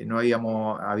 No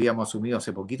habíamos asumido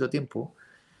hace poquito tiempo,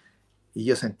 y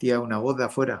yo sentía una voz de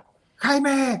afuera.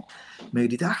 ¡Jaime! Me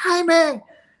gritaba, ¡Jaime!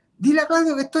 Dile a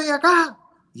Claudio que estoy acá.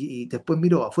 Y después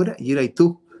miro afuera y eras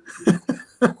tú.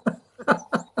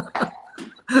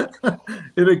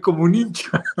 Eras como un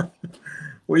hincha.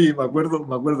 Oye, me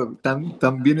acuerdo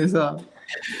tan bien esa.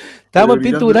 Estábamos Pero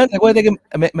en Pinto gritando. Durán. Acuérdate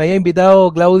que me había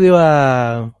invitado Claudio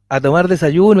a tomar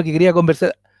desayuno, que quería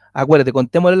conversar. Acuérdate,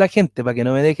 contémosle a la gente para que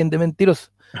no me dejen de mentiroso.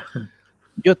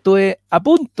 Yo estuve a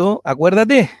punto,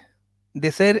 acuérdate,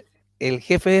 de ser el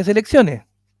jefe de selecciones.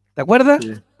 ¿Te acuerdas?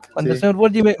 Sí, Cuando el sí. señor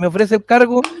Borgi me ofrece el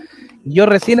cargo. Yo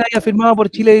recién había firmado por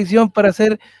Chilevisión para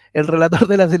ser el relator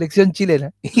de la selección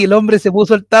chilena. Y el hombre se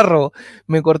puso el tarro,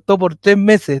 me cortó por 3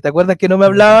 meses. ¿Te acuerdas que no me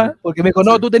hablaba? Porque me dijo,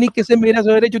 no, Sí. tú tenés que ser mi brazo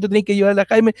derecho, tú tenés que ayudarle a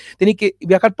Jaime, tenés que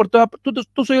viajar por todas.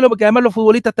 Tú soy lo, porque además los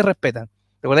futbolistas te respetan.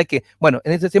 ¿Te acuerdas que, bueno,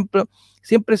 en ese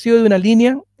siempre he sido de una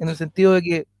línea, en el sentido de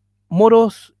que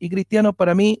moros y cristianos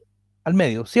para mí al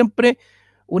medio. Siempre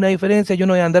una diferencia, yo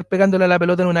no voy a andar pegándole a la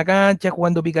pelota en una cancha,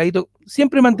 jugando picadito,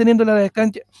 siempre manteniéndola a la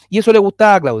cancha. Y eso le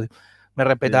gustaba a Claudio. Me Sí.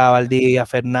 respetaba al día,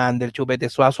 Fernández, el Chupete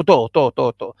Suazo,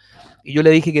 todo. Y yo le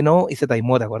dije que no y se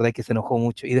taimó, ¿te acordás? Que se enojó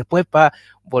mucho. Y después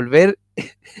volver,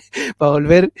 para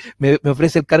volver, me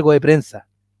ofrece el cargo de prensa,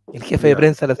 el jefe de Ya.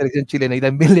 prensa de la selección chilena. Y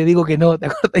también le digo que no, ¿te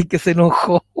acordás? Que se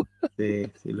enojó. Sí,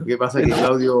 sí. Lo que pasa es que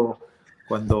Claudio,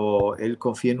 cuando él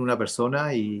confía en una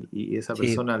persona y esa Sí.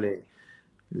 persona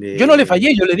Yo no le le,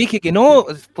 fallé, yo le dije que sí, no,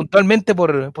 puntualmente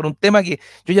por un tema que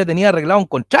yo ya tenía arreglado un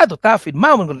contrato, estaba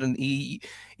firmado, y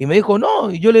me dijo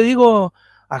no, y yo le digo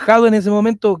a Jado en ese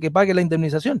momento que pague la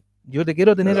indemnización, yo te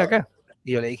quiero tener claro. acá.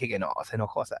 Y yo le dije que no, se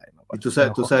enojó, ¿sabes? Y Se tú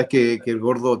enojó. sabes que el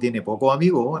gordo tiene pocos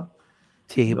amigos. Bueno.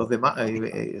 Sí, Los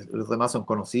demás son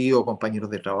conocidos, compañeros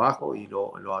de trabajo, y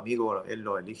los amigos él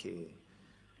los elige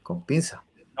con pinza.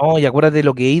 no, y acuérdate de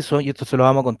lo que hizo, y esto se lo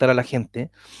vamos a contar a la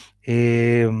gente.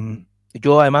 Eh,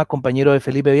 yo además compañero de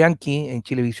Felipe Bianchi en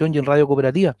Chilevisión y en Radio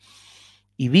Cooperativa,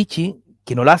 y Vichy,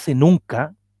 que no lo hace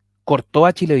nunca, cortó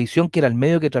a Chilevisión, que era el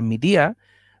medio que transmitía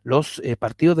los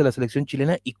partidos de la selección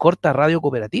chilena, y corta Radio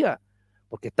Cooperativa,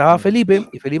 porque estaba Felipe,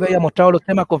 y Felipe había mostrado los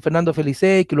temas con Fernando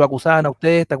Felicey, que lo acusaban a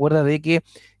ustedes, ¿te acuerdas de que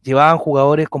llevaban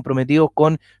jugadores comprometidos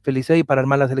con Felicey para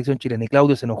armar la selección chilena? Y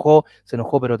Claudio se enojó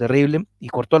pero terrible, y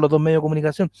cortó a los dos medios de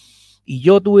comunicación. Y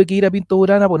yo tuve que ir a Pinto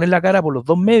Durán a poner la cara por los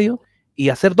dos medios y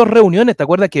hacer dos reuniones, ¿te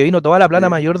acuerdas que vino toda la plana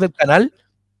Sí, mayor del canal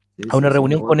sí, a una sí, sí, me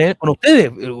reunión con acuerdo. él, con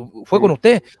ustedes, fue con Sí,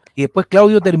 ustedes, y después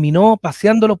Claudio terminó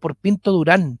paseándolos por Pinto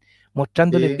Durán,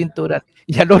 mostrándoles sí. Pinto Durán,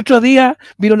 y al otro día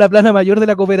vino la plana mayor de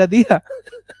la cooperativa.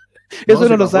 No, Eso sí no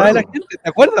me lo sabe la acuerdo. gente, ¿te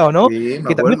acuerdas o no? Sí, me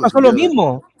Que también acuerdo. pasó Sí, lo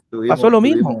mismo, pasó lo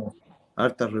mismo. tuvimos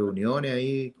hartas reuniones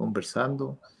ahí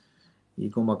conversando. Y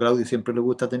como a Claudio siempre le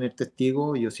gusta tener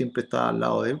testigos, yo siempre estaba al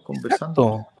lado de él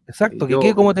conversando. Exacto, que quede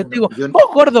Yo, como testigo. yo, Vos,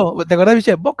 gordo, ¿te acordás,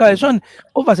 Michelle? Vos, cabezón,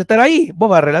 vos vas a estar ahí, vos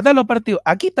vas a relatar los partidos.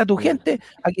 Aquí está tu gente,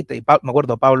 aquí está. Y me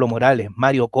acuerdo Pablo Morales,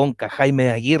 Mario Conca, Jaime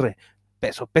de Aguirre,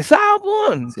 pesos pesados,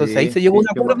 pues. Entonces ahí sí, se llegó un sí,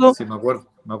 acuerdo. sí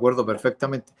me acuerdo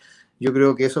perfectamente. Yo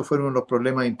creo que esos fueron los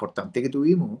problemas importantes que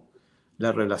tuvimos.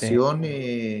 La Sí. relación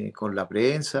con la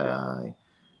prensa.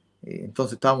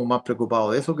 Entonces estábamos más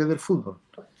preocupados de eso que del fútbol.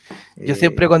 Yo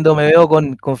siempre Eh, cuando me veo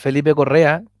con Felipe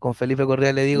Correa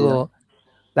le ya, digo,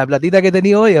 la platita que he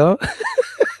tenido hoy, ¿no?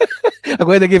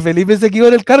 Acuérdate que Felipe se quedó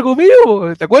en el cargo mío,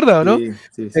 ¿te acuerdas o no?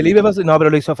 Sí, Felipe pasó, no, pero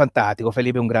lo hizo fantástico.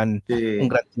 Felipe un gran sí.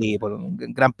 tipo, una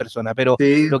gran persona, pero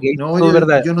Sí, lo que hizo no, todo es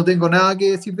verdad. yo no tengo nada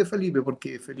que decir de Felipe,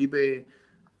 porque Felipe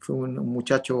fue un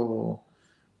muchacho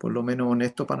por lo menos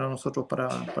honesto para nosotros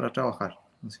para trabajar.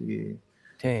 Así que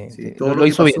Sí, sí, sí, todo lo lo que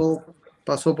hizo bien.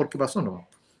 pasó porque pasó, ¿no?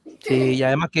 Sí, y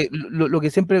además que lo que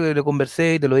siempre le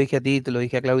conversé, y te lo dije a ti, te lo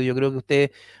dije a Claudio, yo creo que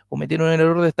ustedes cometieron el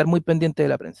error de estar muy pendiente de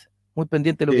la prensa, muy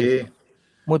pendiente de lo que Sí, decía,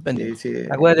 muy sí, pendiente. sí.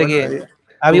 Acuérdate Bueno, que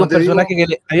como te digo,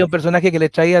 había un personaje que le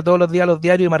traía todos los días los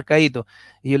diarios y marcaditos.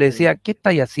 Y yo le sí, decía, ¿qué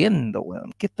estáis haciendo,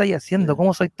 weón? ¿Qué estáis haciendo? sí,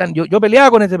 ¿Cómo soy tan...? Yo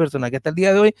peleaba con ese personaje hasta el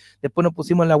día de hoy, después nos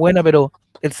pusimos en la buena, pero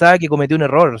él sabe que cometió un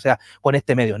error, o sea, con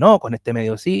este medio no, con este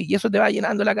medio sí, y eso te va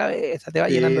llenando la cabeza, te va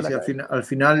llenando sí, la sí, cabeza.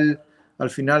 al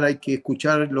final hay que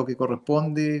escuchar lo que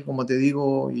corresponde, como te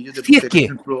digo, y yo te Si es puse el que,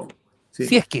 ejemplo, sí,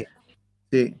 si es que,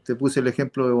 sí, te puse el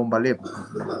ejemplo de Bombalé,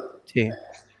 sí.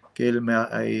 que él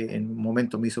en un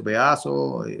momento me hizo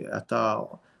pedazo, hasta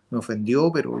me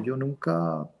ofendió, pero yo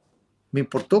nunca me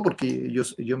importó porque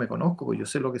yo me conozco, pues yo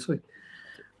sé lo que soy.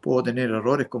 Puedo tener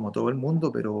errores como todo el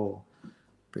mundo, pero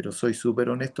soy súper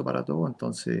honesto para todo,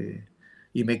 entonces,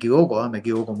 y me equivoco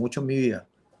mucho en mi vida,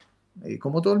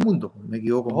 como todo el mundo, me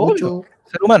equivoco Obvio, mucho,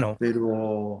 ser humano.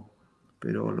 pero,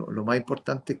 pero lo más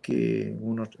importante es que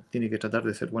uno tiene que tratar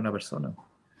de ser buena persona.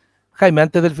 Jaime,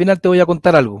 antes del final te voy a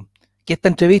contar algo. Que esta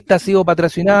entrevista ha sido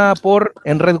patrocinada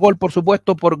en RedGol, por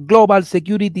supuesto, por Global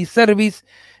Security Service.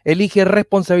 Elige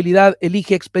responsabilidad,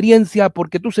 elige experiencia,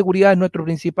 porque tu seguridad es nuestro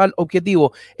principal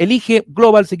objetivo. Elige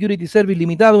Global Security Service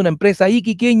Limitada, una empresa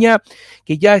iquiqueña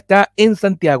que ya está en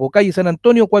Santiago, calle San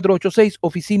Antonio 486,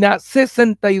 oficina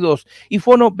 62, y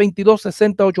fono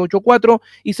 2260-884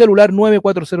 y celular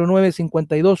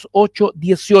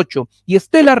 9409-52818. Y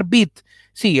Stellar Bit.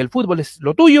 Sí, el fútbol es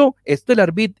lo tuyo,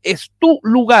 StellarBit es tu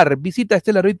lugar. Visita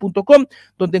stellarbit.com,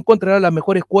 donde encontrarás las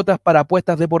mejores cuotas para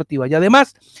apuestas deportivas. Y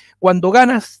además, cuando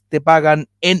ganas, te pagan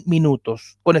en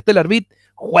minutos. Con StellarBit,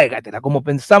 juégatela, como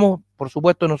pensamos, por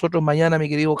supuesto, nosotros mañana, mi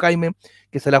querido Jaime,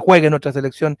 que se la juegue nuestra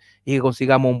selección y que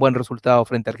consigamos un buen resultado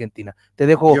frente a Argentina. Te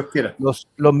dejo Dios quiera. los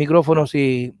micrófonos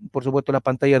y, por supuesto, las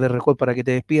pantallas de RedGol para que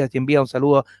te despidas y envía un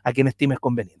saludo a quien estimes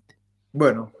conveniente.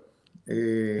 Bueno,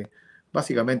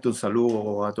 básicamente un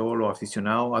saludo a todos los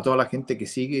aficionados, a toda la gente que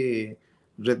sigue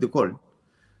RedGol,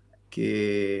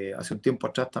 que hace un tiempo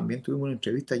atrás también tuvimos una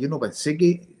entrevista. Yo no pensé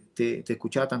que te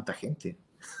escuchaba tanta gente.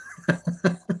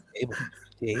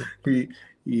 Sí, sí.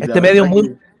 Y, y la Este medio verdad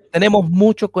que tenemos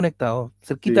muchos conectados,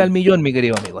 cerquita del sí, millón, mi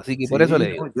querido amigo, así que por eso sí,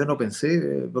 le digo. no, yo no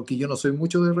pensé, porque yo no soy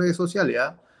mucho de redes sociales,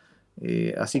 ¿ah?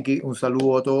 Así que un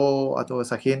saludo a toda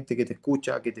esa gente que te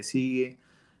escucha, que te sigue,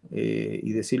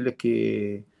 y decirles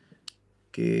que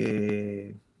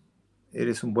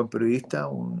eres un buen periodista,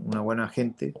 una buena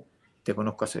gente. Te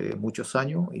conozco hace muchos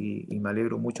años y me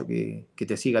alegro mucho que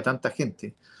te siga tanta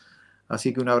gente.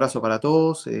 Así que un abrazo para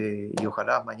todos, y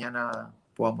ojalá mañana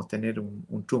podamos tener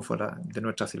un triunfo de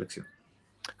nuestra selección.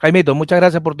 Jaimito, muchas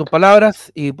gracias por tus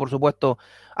palabras y por supuesto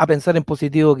a pensar en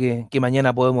positivo que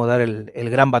mañana podemos dar el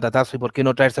gran batatazo y por qué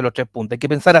no traerse los 3 puntos. Hay que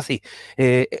pensar así.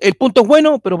 El punto es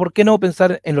bueno, pero por qué no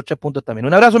pensar en los 3 puntos también.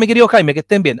 Un abrazo, mi querido Jaime, que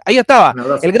estén bien. Ahí estaba Un el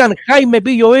abrazo. gran Jaime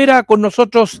Pillo Vera con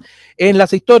nosotros en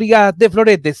las historias de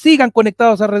Florete. Sigan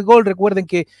conectados a Red Gol. Recuerden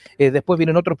que después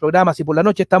vienen otros programas y por la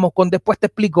noche estamos con Después Te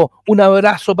Explico. Un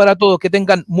abrazo para todos. Que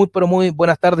tengan muy, pero muy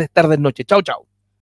buenas tardes, noches. Chao, chao.